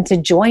want them to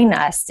join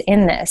us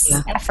in this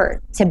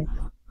effort to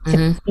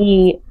to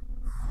be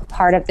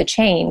part of the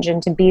change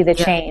and to be the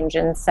change.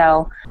 And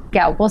so,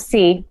 we'll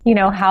see,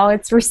 how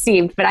it's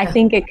received, but I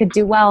think it could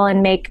do well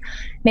and make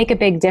a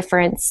big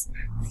difference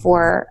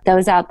for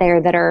those out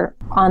there that are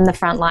on the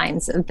front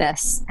lines of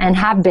this and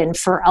have been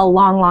for a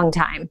long, long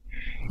time.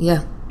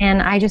 Yeah.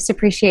 And I just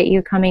appreciate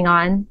you coming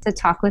on to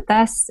talk with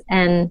us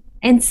and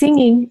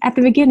singing at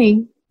the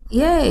beginning.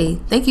 Yay.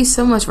 Thank you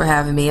so much for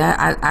having me.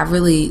 I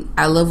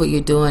love what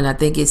you're doing. I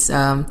think it's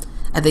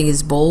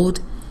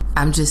bold.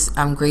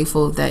 I'm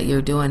grateful that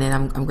you're doing it.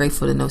 I'm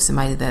grateful to know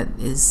somebody that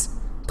is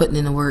putting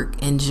in the work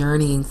and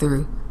journeying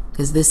through,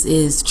 because this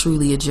is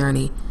truly a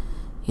journey.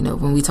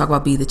 When we talk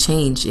about be the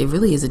change, it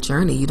really is a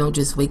journey. You don't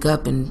just wake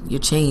up and you're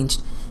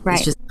changed. Right.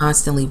 It's just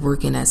constantly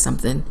working at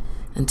something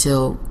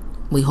until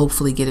we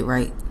hopefully get it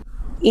right.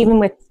 Even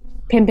with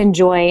Pimpin'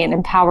 Joy and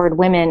Empowered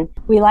Women,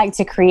 we like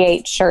to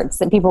create shirts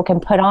that people can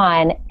put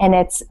on, and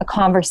it's a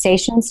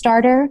conversation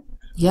starter.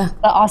 Yeah.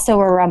 But also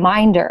a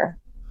reminder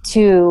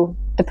to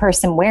the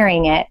person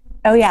wearing it,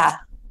 oh yeah,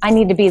 I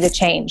need to be the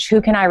change.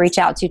 Who can I reach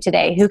out to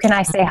today? Who can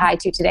I say hi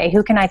to today?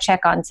 Who can I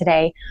check on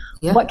today?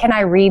 Yeah. What can I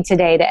read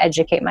today to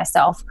educate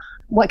myself?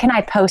 What can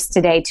I post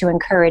today to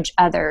encourage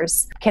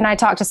others? Can I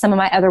talk to some of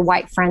my other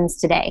white friends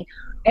today?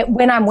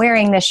 When I'm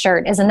wearing this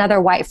shirt, is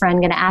another white friend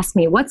going to ask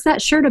me, what's that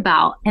shirt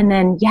about? And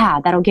then,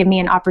 that'll give me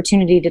an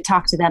opportunity to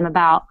talk to them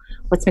about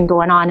what's been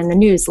going on in the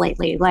news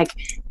lately. Like,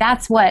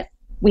 that's what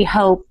we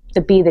hope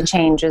to be the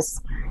change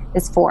is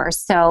for.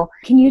 So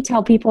can you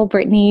tell people,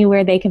 Brittany,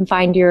 where they can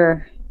find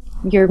your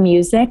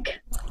music?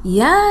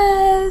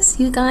 Yes,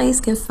 you guys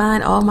can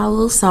find all my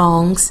little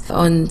songs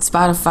on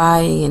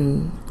Spotify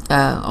and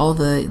all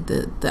the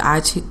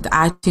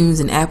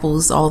iTunes and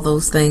Apples, all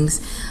those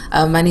things.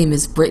 My name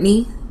is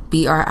Brittney,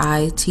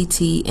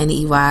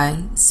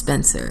 Brittney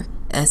Spencer,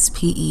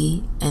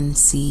 Spencer.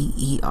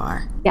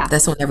 Yeah,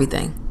 that's on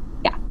everything.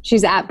 Yeah,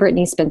 she's at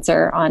Brittney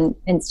Spencer on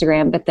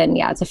Instagram, but then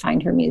to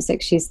find her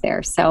music, she's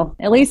there. So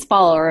at least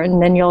follow her,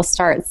 and then you'll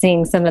start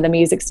seeing some of the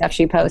music stuff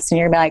she posts, and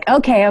you're gonna be like,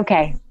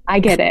 okay, I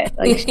get it.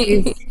 Like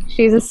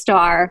she's a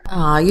star.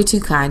 Aw, you're too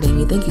kind,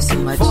 Amy. Thank you so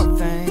much.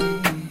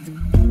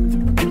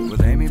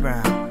 With Amy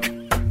Brown.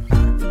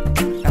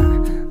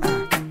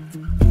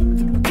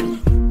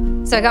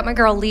 So I got my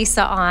girl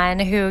Lisa on,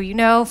 who you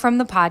know from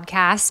the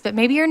podcast, but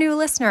maybe you're a new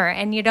listener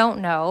and you don't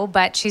know,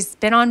 but she's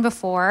been on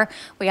before.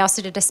 We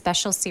also did a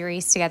special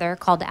series together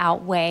called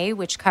Outweigh,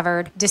 which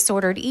covered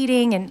disordered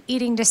eating and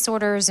eating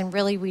disorders. And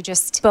really, we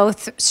just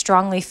both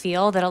strongly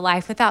feel that a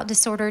life without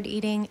disordered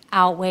eating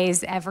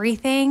outweighs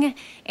everything.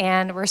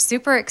 And we're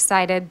super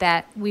excited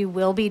that we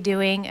will be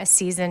doing a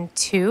season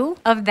 2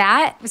 of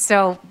that.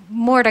 So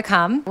more to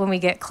come when we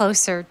get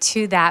closer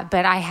to that.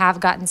 But I have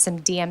gotten some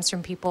DMs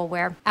from people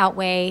where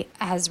Outweigh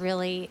has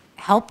really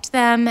helped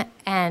them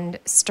and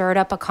stirred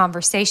up a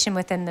conversation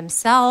within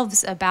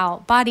themselves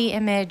about body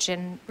image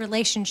and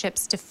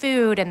relationships to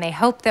food, and they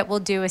hope that we'll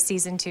do a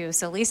season 2.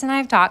 So Lisa and I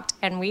have talked,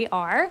 and we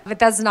are, but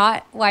that's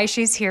not why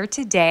she's here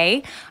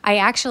today. I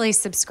actually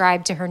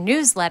subscribe to her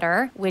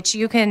newsletter, which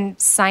you can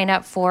sign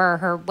up for.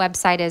 Her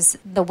website is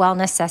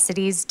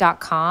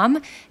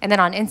thewellnecessities.com, and then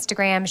on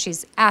Instagram,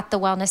 she's at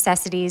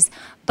thewellnecessities.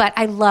 But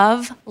I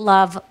love,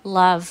 love,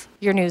 love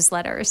your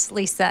newsletters,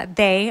 Lisa.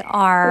 They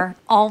are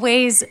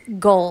always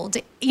gold.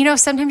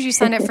 Sometimes you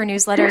sign up for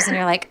newsletters and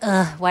you're like,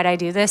 ugh, why'd I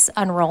do this?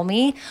 Unroll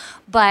me.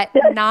 But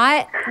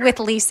not with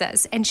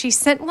Lisa's. And she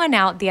sent one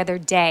out the other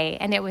day,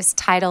 and it was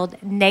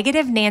titled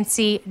Negative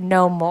Nancy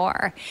No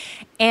More.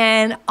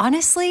 And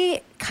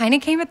honestly, kind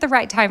of came at the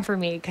right time for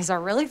me, because I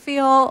really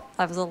feel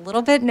I was a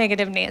little bit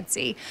negative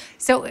Nancy.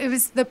 So it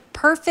was the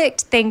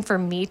perfect thing for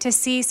me to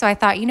see. So I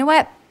thought, you know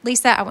what?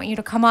 Lisa, I want you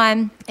to come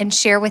on and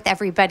share with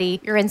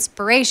everybody your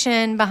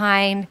inspiration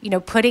behind,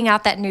 putting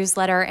out that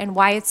newsletter and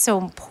why it's so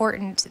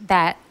important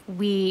that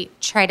we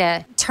try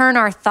to turn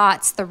our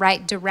thoughts the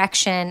right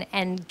direction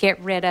and get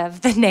rid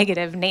of the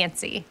negative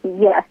Nancy.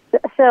 Yes.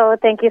 So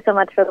thank you so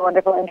much for the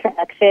wonderful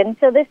introduction.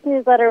 So this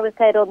newsletter was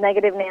titled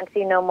Negative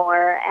Nancy No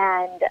More,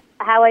 and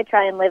how I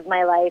try and live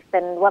my life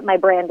and what my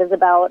brand is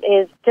about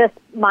is just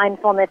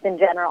mindfulness in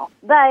general.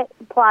 But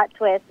plot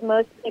twist,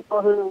 most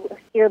people who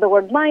hear the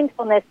word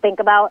mindfulness think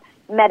about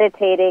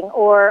meditating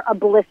or a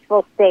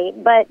blissful state.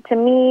 But to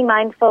me,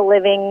 mindful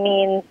living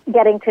means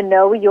getting to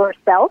know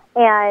yourself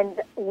and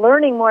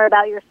learning more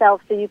about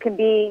yourself so you can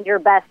be your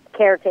best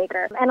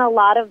caretaker. And a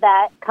lot of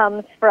that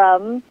comes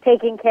from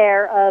taking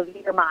care of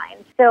your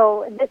mind.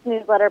 So this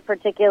newsletter in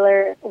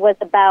particular was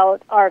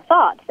about our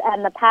thoughts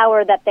and the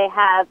power that they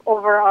have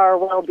over our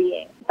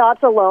well-being.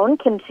 Thoughts alone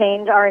can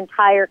change our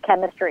entire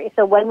chemistry.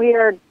 So when we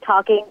are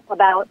talking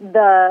about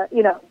the,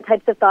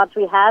 types of thoughts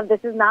we have, this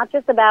is not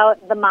just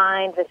about the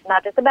mind. This is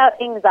not just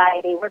about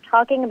anxiety. We're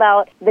talking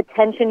about the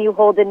tension you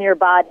hold in your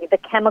body, the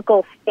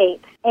chemical state.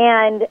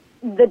 And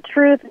the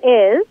truth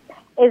is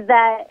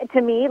that,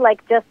 to me,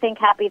 just think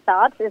happy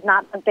thoughts is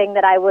not something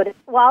that I would,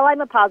 while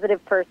I'm a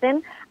positive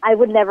person, I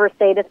would never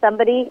say to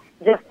somebody,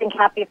 just think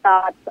happy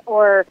thoughts,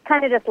 or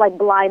kind of just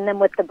blind them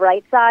with the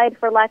bright side,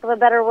 for lack of a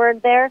better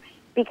word there.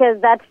 because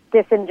that's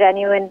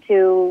disingenuous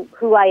to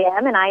who I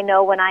am. And I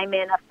know when I'm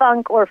in a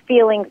funk or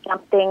feeling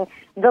something,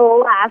 the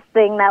last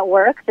thing that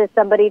works is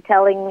somebody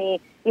telling me,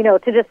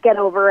 to just get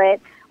over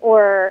it,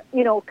 or,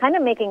 kind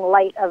of making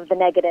light of the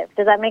negative.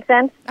 Does that make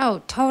sense?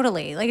 Oh,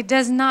 totally. Like, it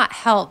does not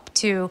help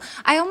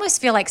I almost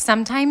feel like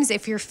sometimes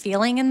if you're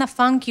feeling in the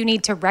funk, you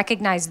need to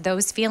recognize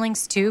those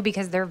feelings too,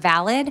 because they're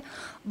valid.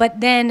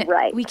 But then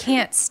we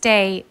can't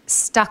stay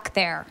stuck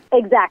there.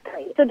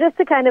 Exactly. So just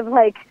to kind of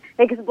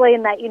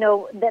explain that,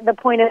 the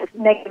point of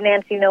Negative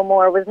Nancy No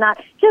More was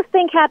not just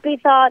think happy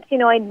thoughts.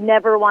 I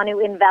never want to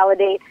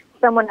invalidate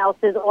someone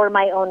else's or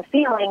my own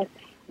feelings,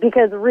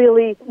 because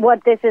really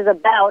what this is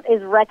about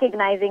is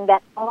recognizing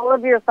that all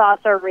of your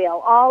thoughts are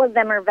real. All of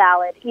them are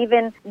valid,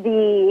 even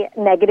the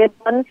negative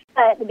ones.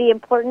 But the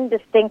important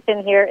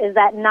distinction here is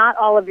that not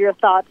all of your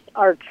thoughts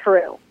are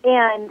true.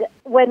 And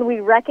when we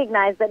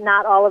recognize that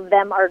not all of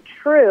them are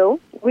true,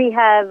 we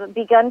have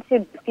begun to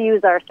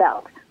diffuse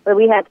ourselves. Where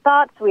we have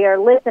thoughts, we are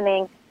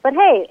listening, but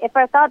hey, if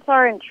our thoughts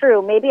aren't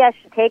true, maybe I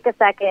should take a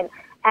second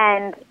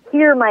and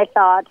hear my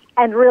thoughts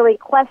and really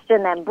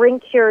question them, bring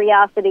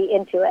curiosity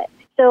into it.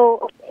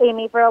 So,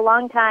 Amy, for a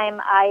long time,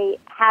 I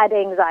had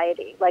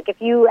anxiety. Like, if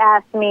you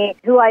asked me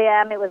who I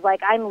am, it was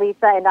like, I'm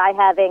Lisa and I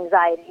have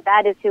anxiety.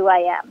 That is who I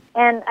am.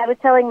 And I was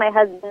telling my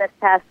husband this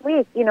past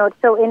week, it's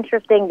so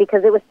interesting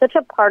because it was such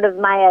a part of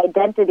my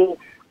identity.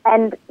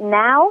 And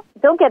now,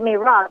 don't get me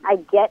wrong, I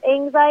get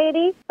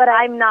anxiety, but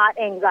I'm not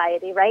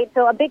anxiety, right?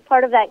 So a big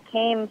part of that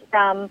came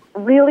from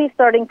really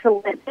starting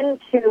to listen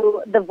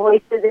to the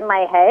voices in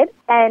my head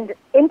and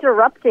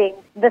interrupting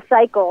the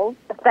cycles,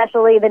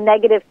 especially the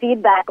negative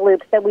feedback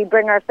loops that we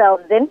bring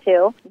ourselves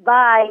into,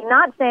 by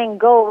not saying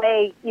go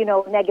away,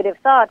 negative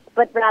thoughts,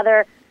 but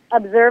rather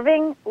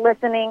observing,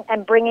 listening,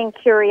 and bringing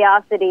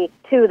curiosity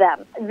to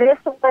them. This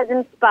was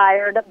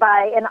inspired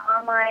by an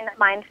online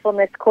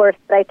mindfulness course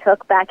that I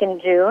took back in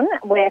June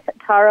with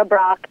Tara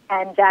Brach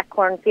and Jack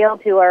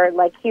Kornfield, who are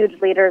huge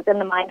leaders in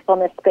the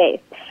mindfulness space.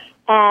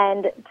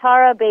 And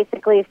Tara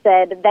basically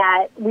said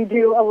that we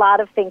do a lot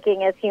of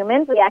thinking as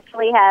humans. We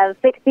actually have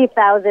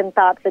 60,000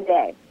 thoughts a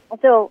day.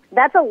 So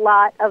that's a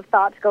lot of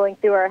thoughts going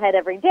through our head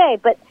every day,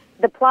 but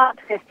the plot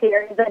twist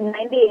here is that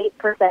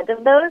 98%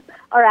 of those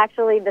are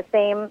actually the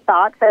same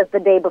thoughts as the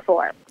day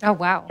before. Oh,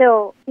 wow.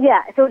 So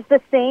it's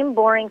the same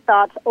boring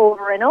thoughts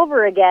over and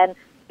over again,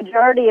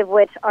 majority of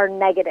which are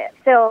negative.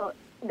 So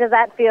does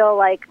that feel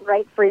right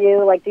for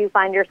you? Do you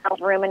find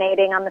yourself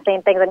ruminating on the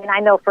same things? I mean, I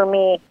know for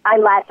me, I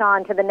latch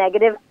on to the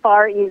negative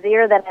far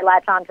easier than I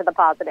latch on to the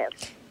positive.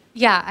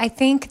 Yeah, I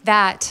think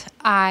that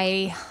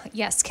I,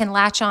 can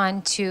latch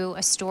on to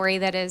a story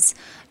that is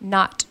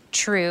not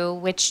true,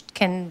 which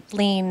can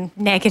lean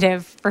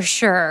negative for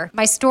sure.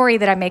 My story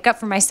that I make up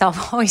for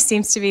myself always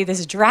seems to be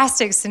this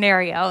drastic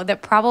scenario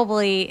that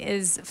probably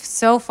is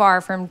so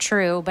far from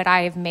true, but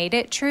I have made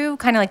it true.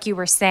 Kind of like you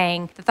were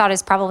saying, the thought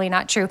is probably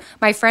not true.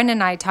 My friend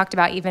and I talked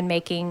about even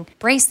making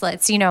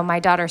bracelets.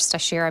 My daughter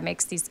Stashira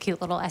makes these cute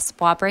little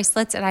Espoir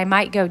bracelets, and I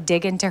might go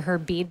dig into her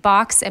bead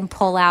box and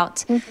pull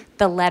out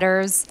the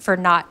letters for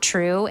not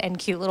true and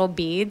cute little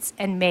beads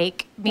and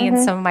make me and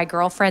some of my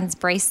girlfriends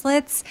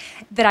bracelets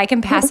that I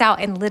can pass out.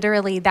 And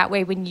literally that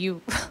way, when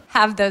you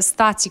have those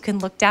thoughts, you can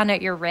look down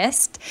at your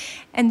wrist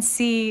and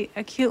see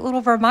a cute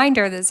little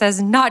reminder that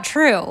says not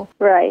true.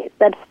 Right.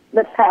 That's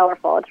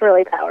powerful. It's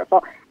really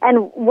powerful.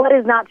 And what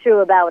is not true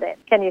about it?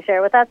 Can you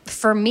share with us?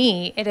 For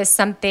me, it is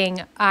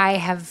something I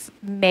have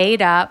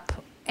made up,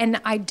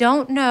 and I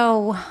don't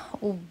know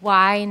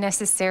why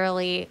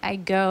necessarily I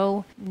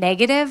go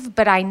negative,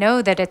 but I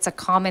know that it's a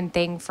common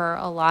thing for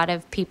a lot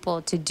of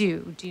people to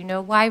do. Do you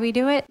know why we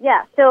do it?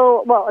 Yeah.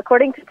 So,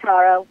 according to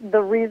Tara,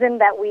 the reason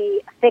that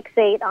we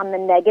fixate on the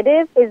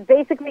negative is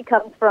basically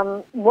comes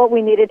from what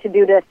we needed to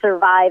do to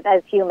survive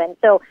as humans.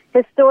 So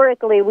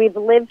historically, we've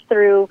lived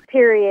through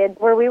periods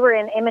where we were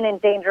in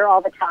imminent danger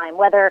all the time,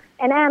 whether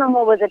an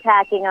animal was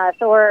attacking us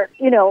or,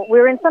 we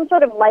were in some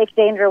sort of life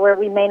danger where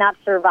we may not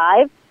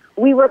survive.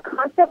 We were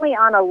constantly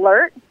on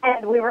alert,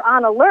 and we were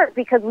on alert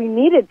because we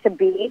needed to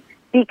be,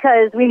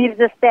 because we needed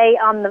to stay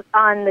on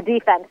the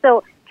defense.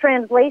 So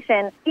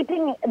translation,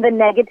 keeping the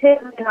negative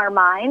in our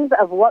minds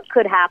of what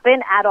could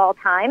happen at all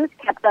times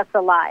kept us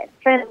alive.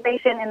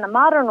 Translation in the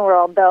modern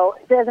world, though,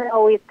 doesn't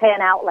always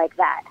pan out like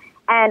that.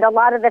 And a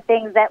lot of the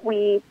things that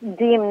we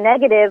deem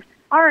negative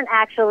aren't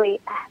actually,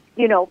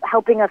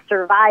 helping us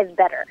survive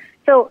better.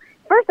 So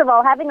first of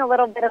all, having a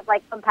little bit of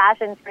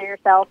compassion for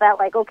yourself that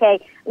okay,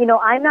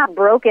 I'm not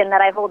broken that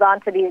I hold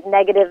on to these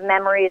negative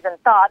memories and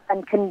thoughts.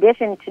 I'm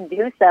conditioned to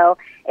do so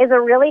is a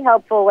really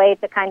helpful way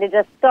to kind of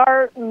just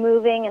start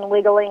moving and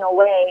wiggling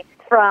away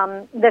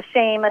from the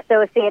shame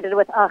associated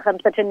with, I'm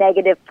such a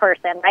negative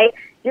person, right?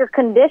 You're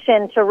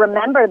conditioned to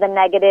remember the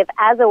negative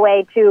as a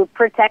way to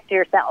protect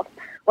yourself,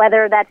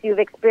 whether that's you've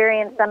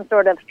experienced some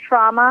sort of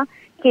trauma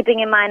keeping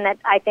in mind that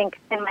I think,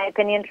 in my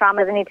opinion,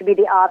 trauma doesn't need to be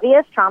the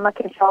obvious. Trauma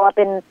can show up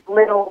in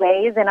little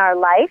ways in our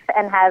life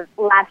and have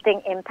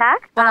lasting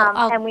impact.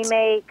 And we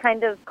may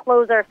kind of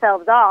close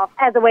ourselves off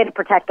as a way to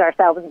protect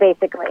ourselves,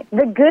 basically.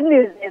 The good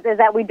news is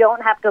that we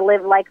don't have to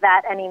live like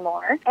that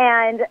anymore.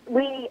 And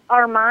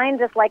our mind,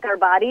 just like our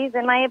bodies,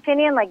 in my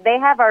opinion, like they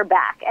have our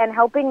back. And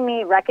helping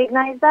me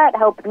recognize that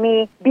helped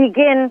me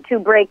begin to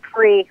break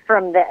free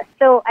from this.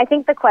 So I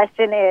think the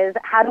question is,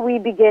 how do we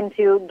begin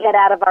to get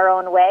out of our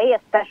own way,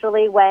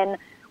 especially when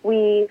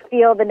we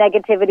feel the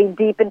negativity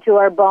deep into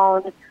our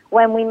bones,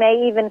 when we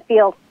may even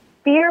feel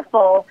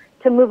fearful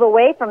to move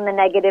away from the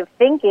negative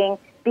thinking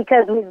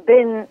because we've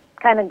been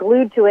kind of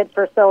glued to it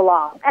for so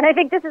long. And I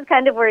think this is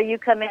kind of where you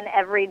come in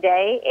every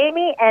day,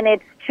 Amy, and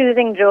it's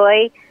choosing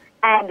joy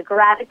and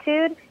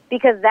gratitude,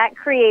 because that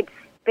creates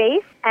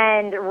space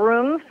and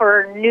room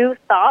for new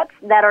thoughts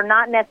that are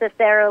not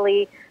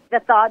necessarily the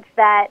thoughts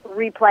that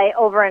replay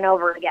over and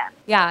over again.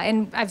 Yeah,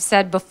 and I've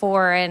said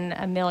before and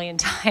a million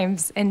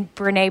times, and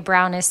Brené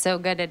Brown is so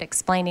good at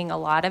explaining a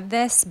lot of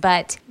this,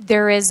 but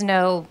there is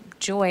no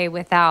joy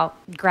without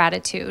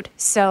gratitude.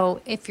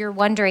 So if you're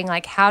wondering,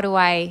 like, how do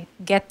I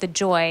get the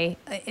joy?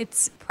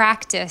 It's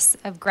practice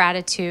of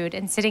gratitude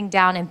and sitting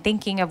down and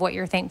thinking of what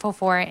you're thankful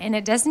for. And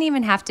it doesn't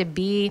even have to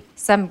be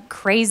some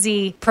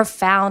crazy,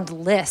 profound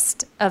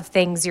list of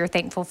things you're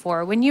thankful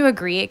for. When you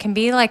agree, it can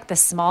be like the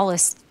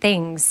smallest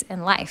things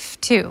in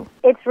life too.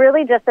 It's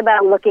really just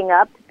about looking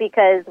up,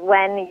 because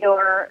when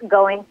you're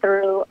going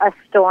through a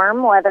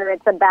storm, whether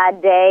it's a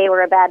bad day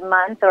or a bad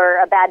month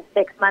or a bad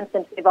 6 months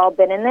since we've all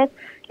been in this,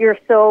 you're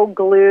so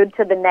glued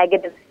to the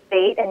negative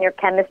state and your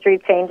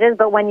chemistry changes.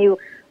 But when you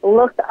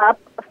look up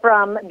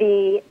from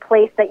the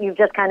place that you've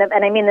just kind of,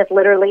 and I mean this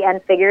literally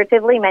and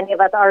figuratively, many of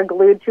us are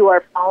glued to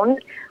our phones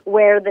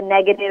where the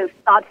negative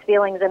thoughts,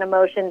 feelings, and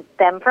emotions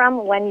stem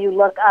from. When you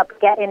look up,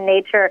 get in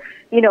nature,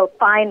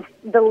 find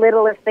the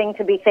littlest thing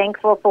to be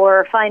thankful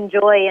for, find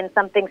joy in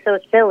something so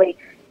silly.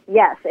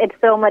 Yes, it's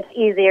so much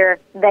easier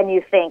than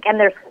you think. And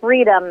there's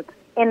freedom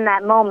in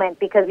that moment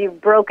because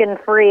you've broken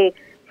free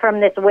from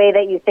this way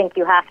that you think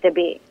you have to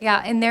be.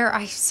 Yeah, and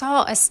I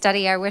saw a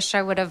study. I wish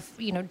I would have,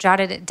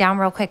 jotted it down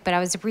real quick, but I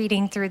was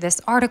reading through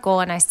this article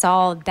and I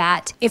saw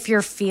that if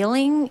you're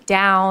feeling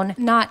down,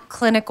 not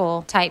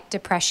clinical type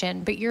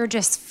depression, but you're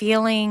just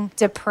feeling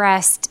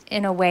depressed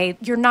in a way,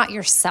 you're not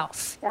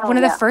yourself. One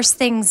of the first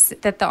things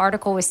that the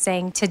article was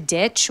saying to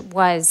ditch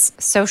was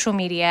social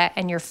media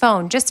and your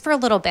phone, just for a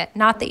little bit.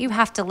 Not that you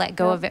have to let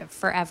go of it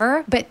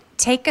forever, but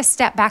take a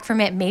step back from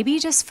it, maybe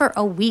just for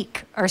a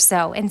week or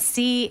so, and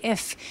see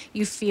if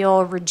you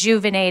feel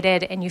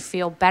rejuvenated and you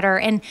feel better.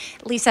 And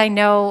Lisa, I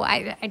know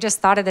I just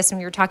thought of this when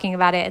we were talking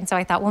about it. And so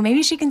I thought, well,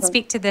 maybe she can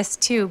speak to this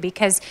too,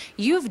 because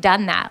you've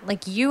done that.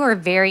 Like, you are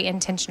very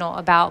intentional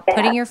about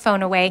putting your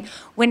phone away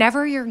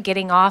whenever you're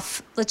getting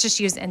off. Let's just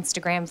use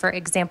Instagram, for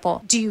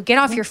example. Do you get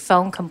off your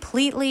phone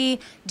completely?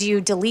 Do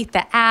you delete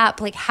the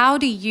app? Like, how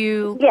do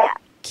you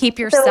keep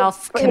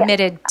yourself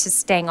committed to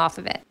staying off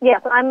of it?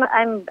 Yes, I'm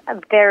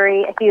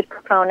a huge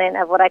proponent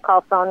of what I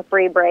call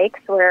phone-free breaks,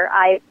 where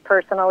I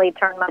personally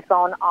turn my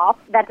phone off.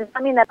 That does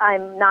not mean that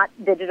I'm not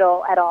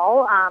digital at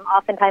all.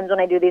 Oftentimes when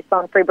I do these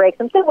phone-free breaks,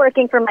 I'm still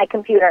working from my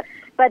computer.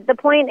 But the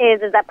point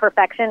is that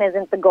perfection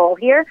isn't the goal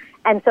here.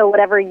 And so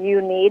whatever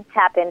you need,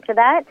 tap into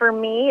that. For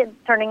me,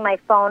 turning my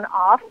phone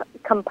off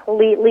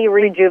completely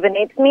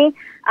rejuvenates me.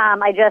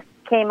 I just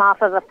came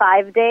off of a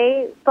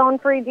 5-day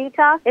phone-free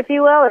detox, if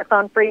you will, or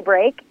phone-free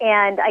break,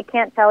 and I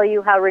can't tell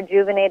you how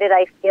rejuvenated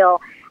I feel.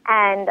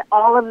 And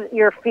all of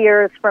your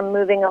fears from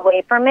moving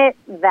away from it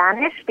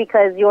vanish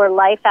because your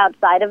life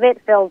outside of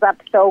it fills up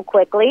so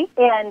quickly.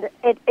 And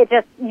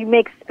you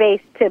make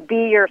space to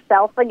be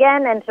yourself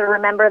again and to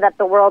remember that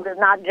the world is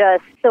not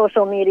just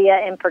social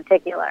media in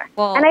particular.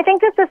 And I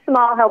think that's a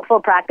small, helpful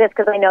practice,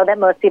 because I know that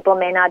most people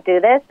may not do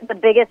this. The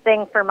biggest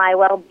thing for my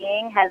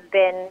well-being has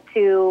been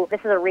this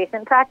is a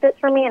recent practice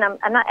for me, and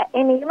I'm not,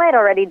 Amy, you might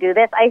already do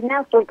this. I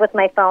now sleep with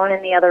my phone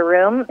in the other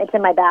room. It's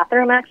in my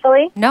bathroom,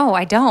 actually. No,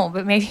 I don't,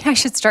 but maybe I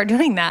should start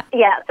doing that.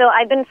 Yeah, so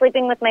I've been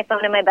sleeping with my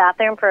phone in my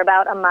bathroom for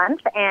about a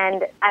month,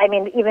 and I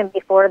mean, even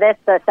before this,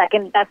 the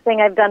second best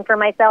thing I've done for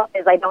myself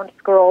is I don't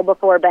scroll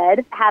before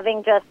bed.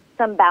 Having just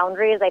some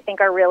boundaries, I think,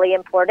 are really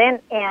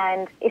important.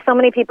 And so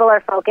many people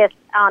are focused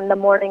on the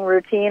morning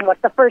routine.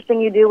 What's the first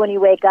thing you do when you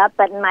wake up?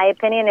 But in my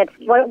opinion, it's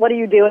what are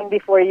you doing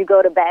before you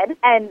go to bed?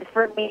 And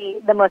for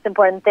me, the most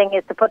important thing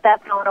is to put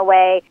that phone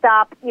away,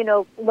 stop,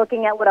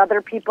 looking at what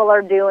other people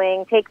are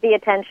doing, take the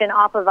attention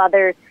off of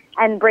others,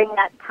 and bring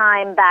that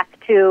time back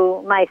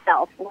to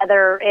myself,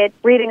 whether it's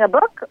reading a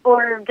book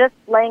or just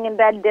laying in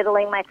bed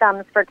diddling my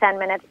thumbs for 10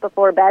 minutes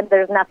before bed.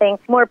 There's nothing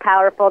more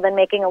powerful than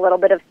making a little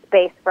bit of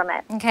space from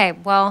it. Okay,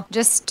 well,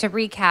 just to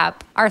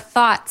recap, our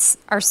thoughts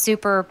are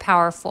super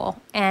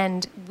powerful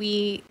and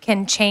we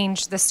can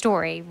change the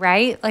story,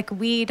 right? Like,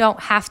 we don't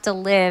have to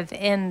live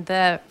in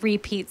the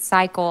repeat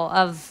cycle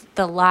of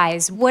the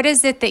lies. What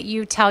is it that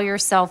you tell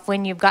yourself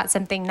when you've got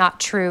something not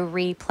true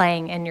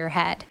replaying in your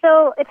head?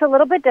 So it's a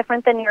little bit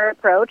different than your linear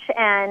approach,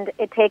 and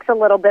it takes a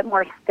little bit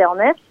more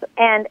stillness.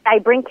 And I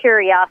bring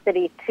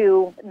curiosity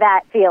to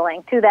that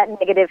feeling, to that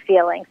negative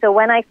feeling. So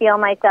when I feel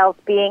myself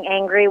being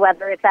angry,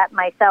 whether it's at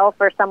myself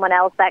or someone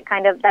else,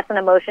 that's an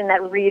emotion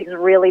that reads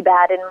really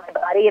bad in my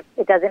body.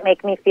 It doesn't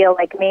make me feel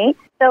like me.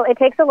 So it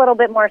takes a little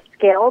bit more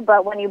skill,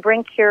 but when you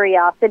bring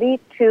curiosity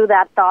to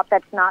that thought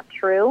that's not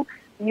true,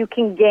 you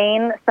can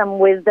gain some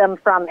wisdom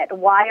from it.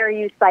 Why are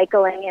you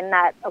cycling in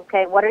that?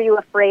 Okay, what are you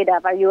afraid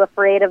of? Are you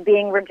afraid of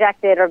being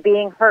rejected or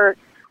being hurt,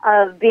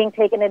 of being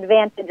taken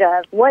advantage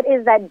of? What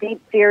is that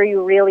deep fear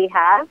you really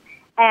have?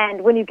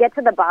 And when you get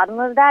to the bottom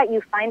of that,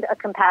 you find a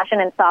compassion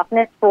and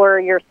softness for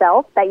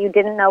yourself that you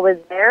didn't know was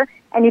there,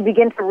 and you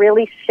begin to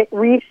really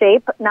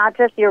reshape not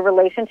just your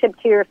relationship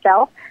to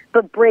yourself,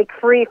 but break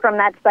free from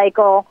that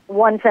cycle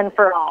once and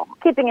for all.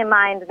 Keeping in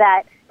mind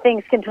that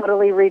things can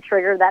totally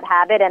re-trigger that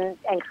habit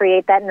and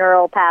create that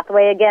neural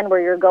pathway again where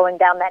you're going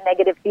down that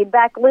negative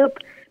feedback loop.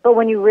 But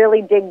when you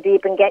really dig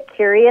deep and get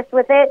curious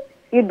with it,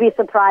 you'd be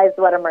surprised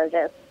what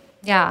emerges.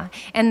 Yeah.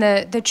 And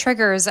the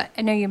triggers,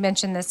 I know you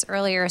mentioned this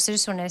earlier, so I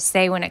just want to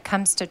say when it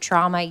comes to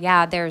trauma,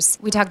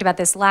 we talked about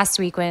this last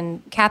week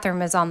when Catherine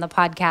was on the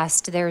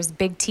podcast, there's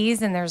big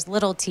T's and there's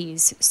little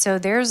T's. So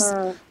there's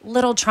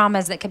little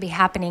traumas that could be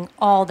happening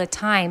all the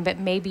time, but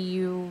maybe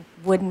you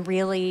wouldn't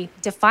really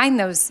define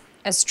those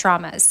as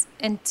traumas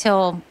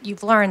until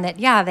you've learned that,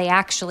 they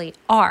actually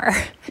are.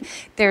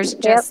 There's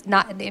just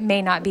it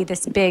may not be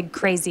this big,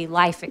 crazy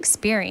life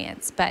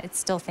experience, but it's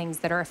still things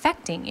that are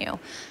affecting you.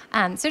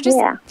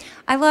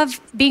 I love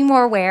being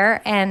more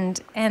aware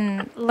and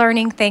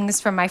learning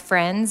things from my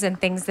friends and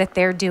things that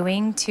they're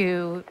doing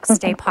to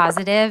stay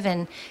positive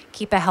and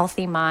keep a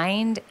healthy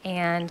mind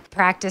and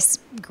practice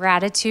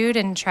gratitude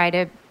and try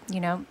to,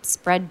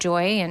 spread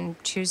joy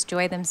and choose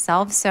joy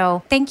themselves.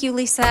 So thank you,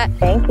 Lisa.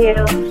 Thank you.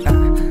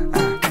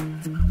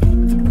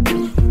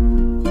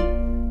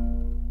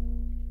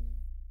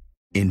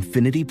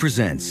 Infiniti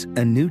presents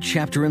a new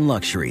chapter in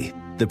luxury,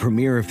 the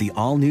premiere of the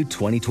all-new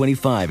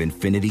 2025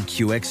 Infiniti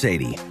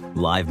QX80,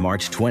 live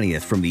March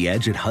 20th from the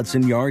Edge at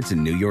Hudson Yards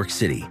in New York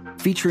City,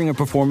 featuring a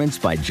performance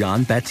by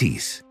Jon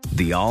Batiste.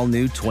 The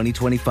all-new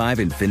 2025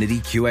 Infiniti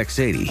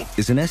QX80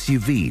 is an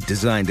SUV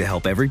designed to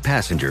help every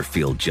passenger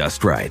feel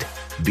just right.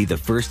 Be the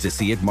first to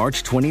see it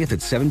March 20th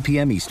at 7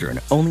 p.m. Eastern,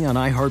 only on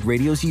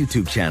iHeartRadio's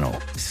YouTube channel.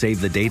 Save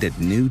the date at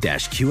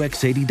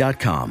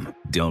new-QX80.com.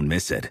 Don't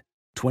miss it.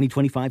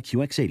 2025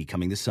 QX80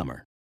 coming this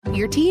summer.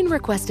 Your teen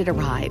requested a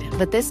ride,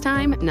 but this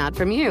time, not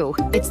from you.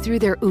 It's through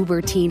their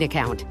Uber Teen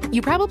account.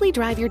 You probably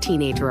drive your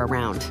teenager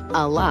around.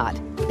 A lot.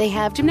 They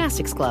have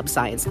gymnastics club,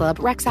 science club,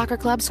 rec soccer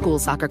club, school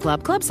soccer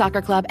club, club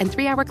soccer club, and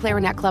 3-hour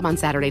clarinet club on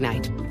Saturday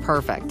night.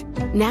 Perfect.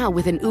 Now,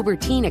 with an Uber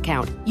Teen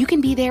account, you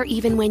can be there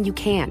even when you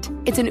can't.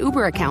 It's an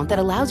Uber account that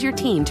allows your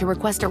teen to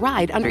request a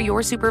ride under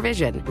your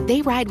supervision.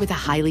 They ride with a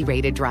highly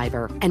rated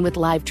driver, and with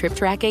live trip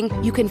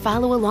tracking, you can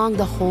follow along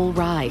the whole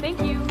ride.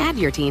 Thank you. Add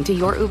your teen to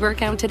your Uber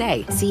account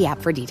today. See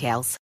app for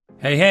details.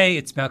 Hey,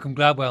 it's Malcolm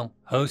Gladwell,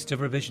 host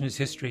of Revisionist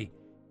History.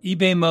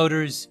 eBay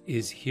Motors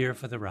is here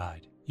for the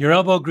ride. Your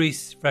elbow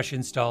grease, fresh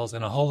installs,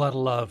 and a whole lot of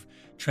love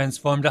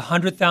transformed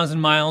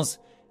 100,000 miles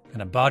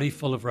and a body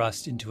full of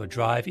rust into a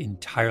drive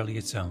entirely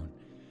its own.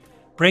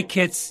 Brake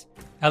kits,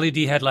 LED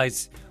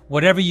headlights,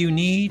 whatever you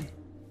need,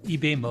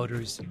 eBay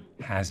Motors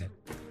has it.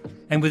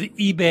 And with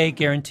eBay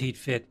Guaranteed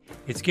Fit,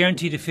 it's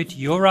guaranteed to fit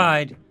your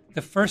ride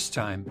the first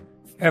time,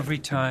 every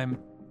time,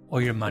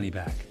 or your money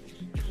back.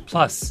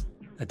 Plus,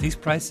 at these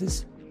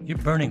prices, you're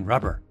burning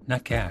rubber,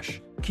 not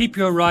cash. Keep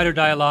your ride or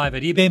die alive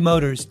at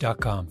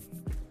ebaymotors.com.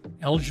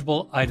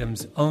 Eligible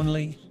items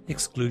only.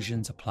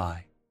 Exclusions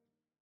apply.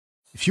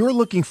 If you're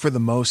looking for the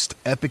most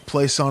epic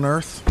place on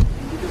Earth,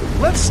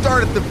 let's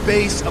start at the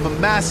base of a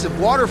massive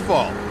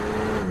waterfall.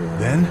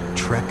 Then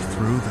trek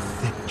through the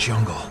thick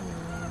jungle.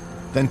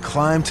 Then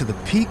climb to the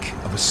peak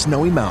of a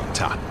snowy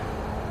mountaintop.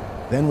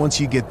 Then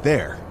once you get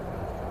there,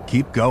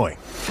 keep going.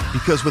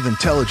 Because with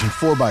intelligent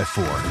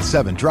 4x4 and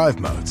 7 drive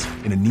modes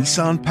in a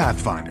Nissan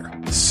Pathfinder,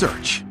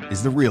 search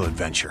is the real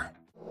adventure.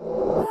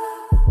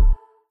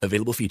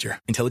 Available feature.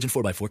 Intelligent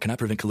 4x4 cannot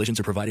prevent collisions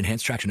or provide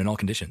enhanced traction in all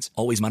conditions.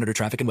 Always monitor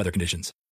traffic and weather conditions.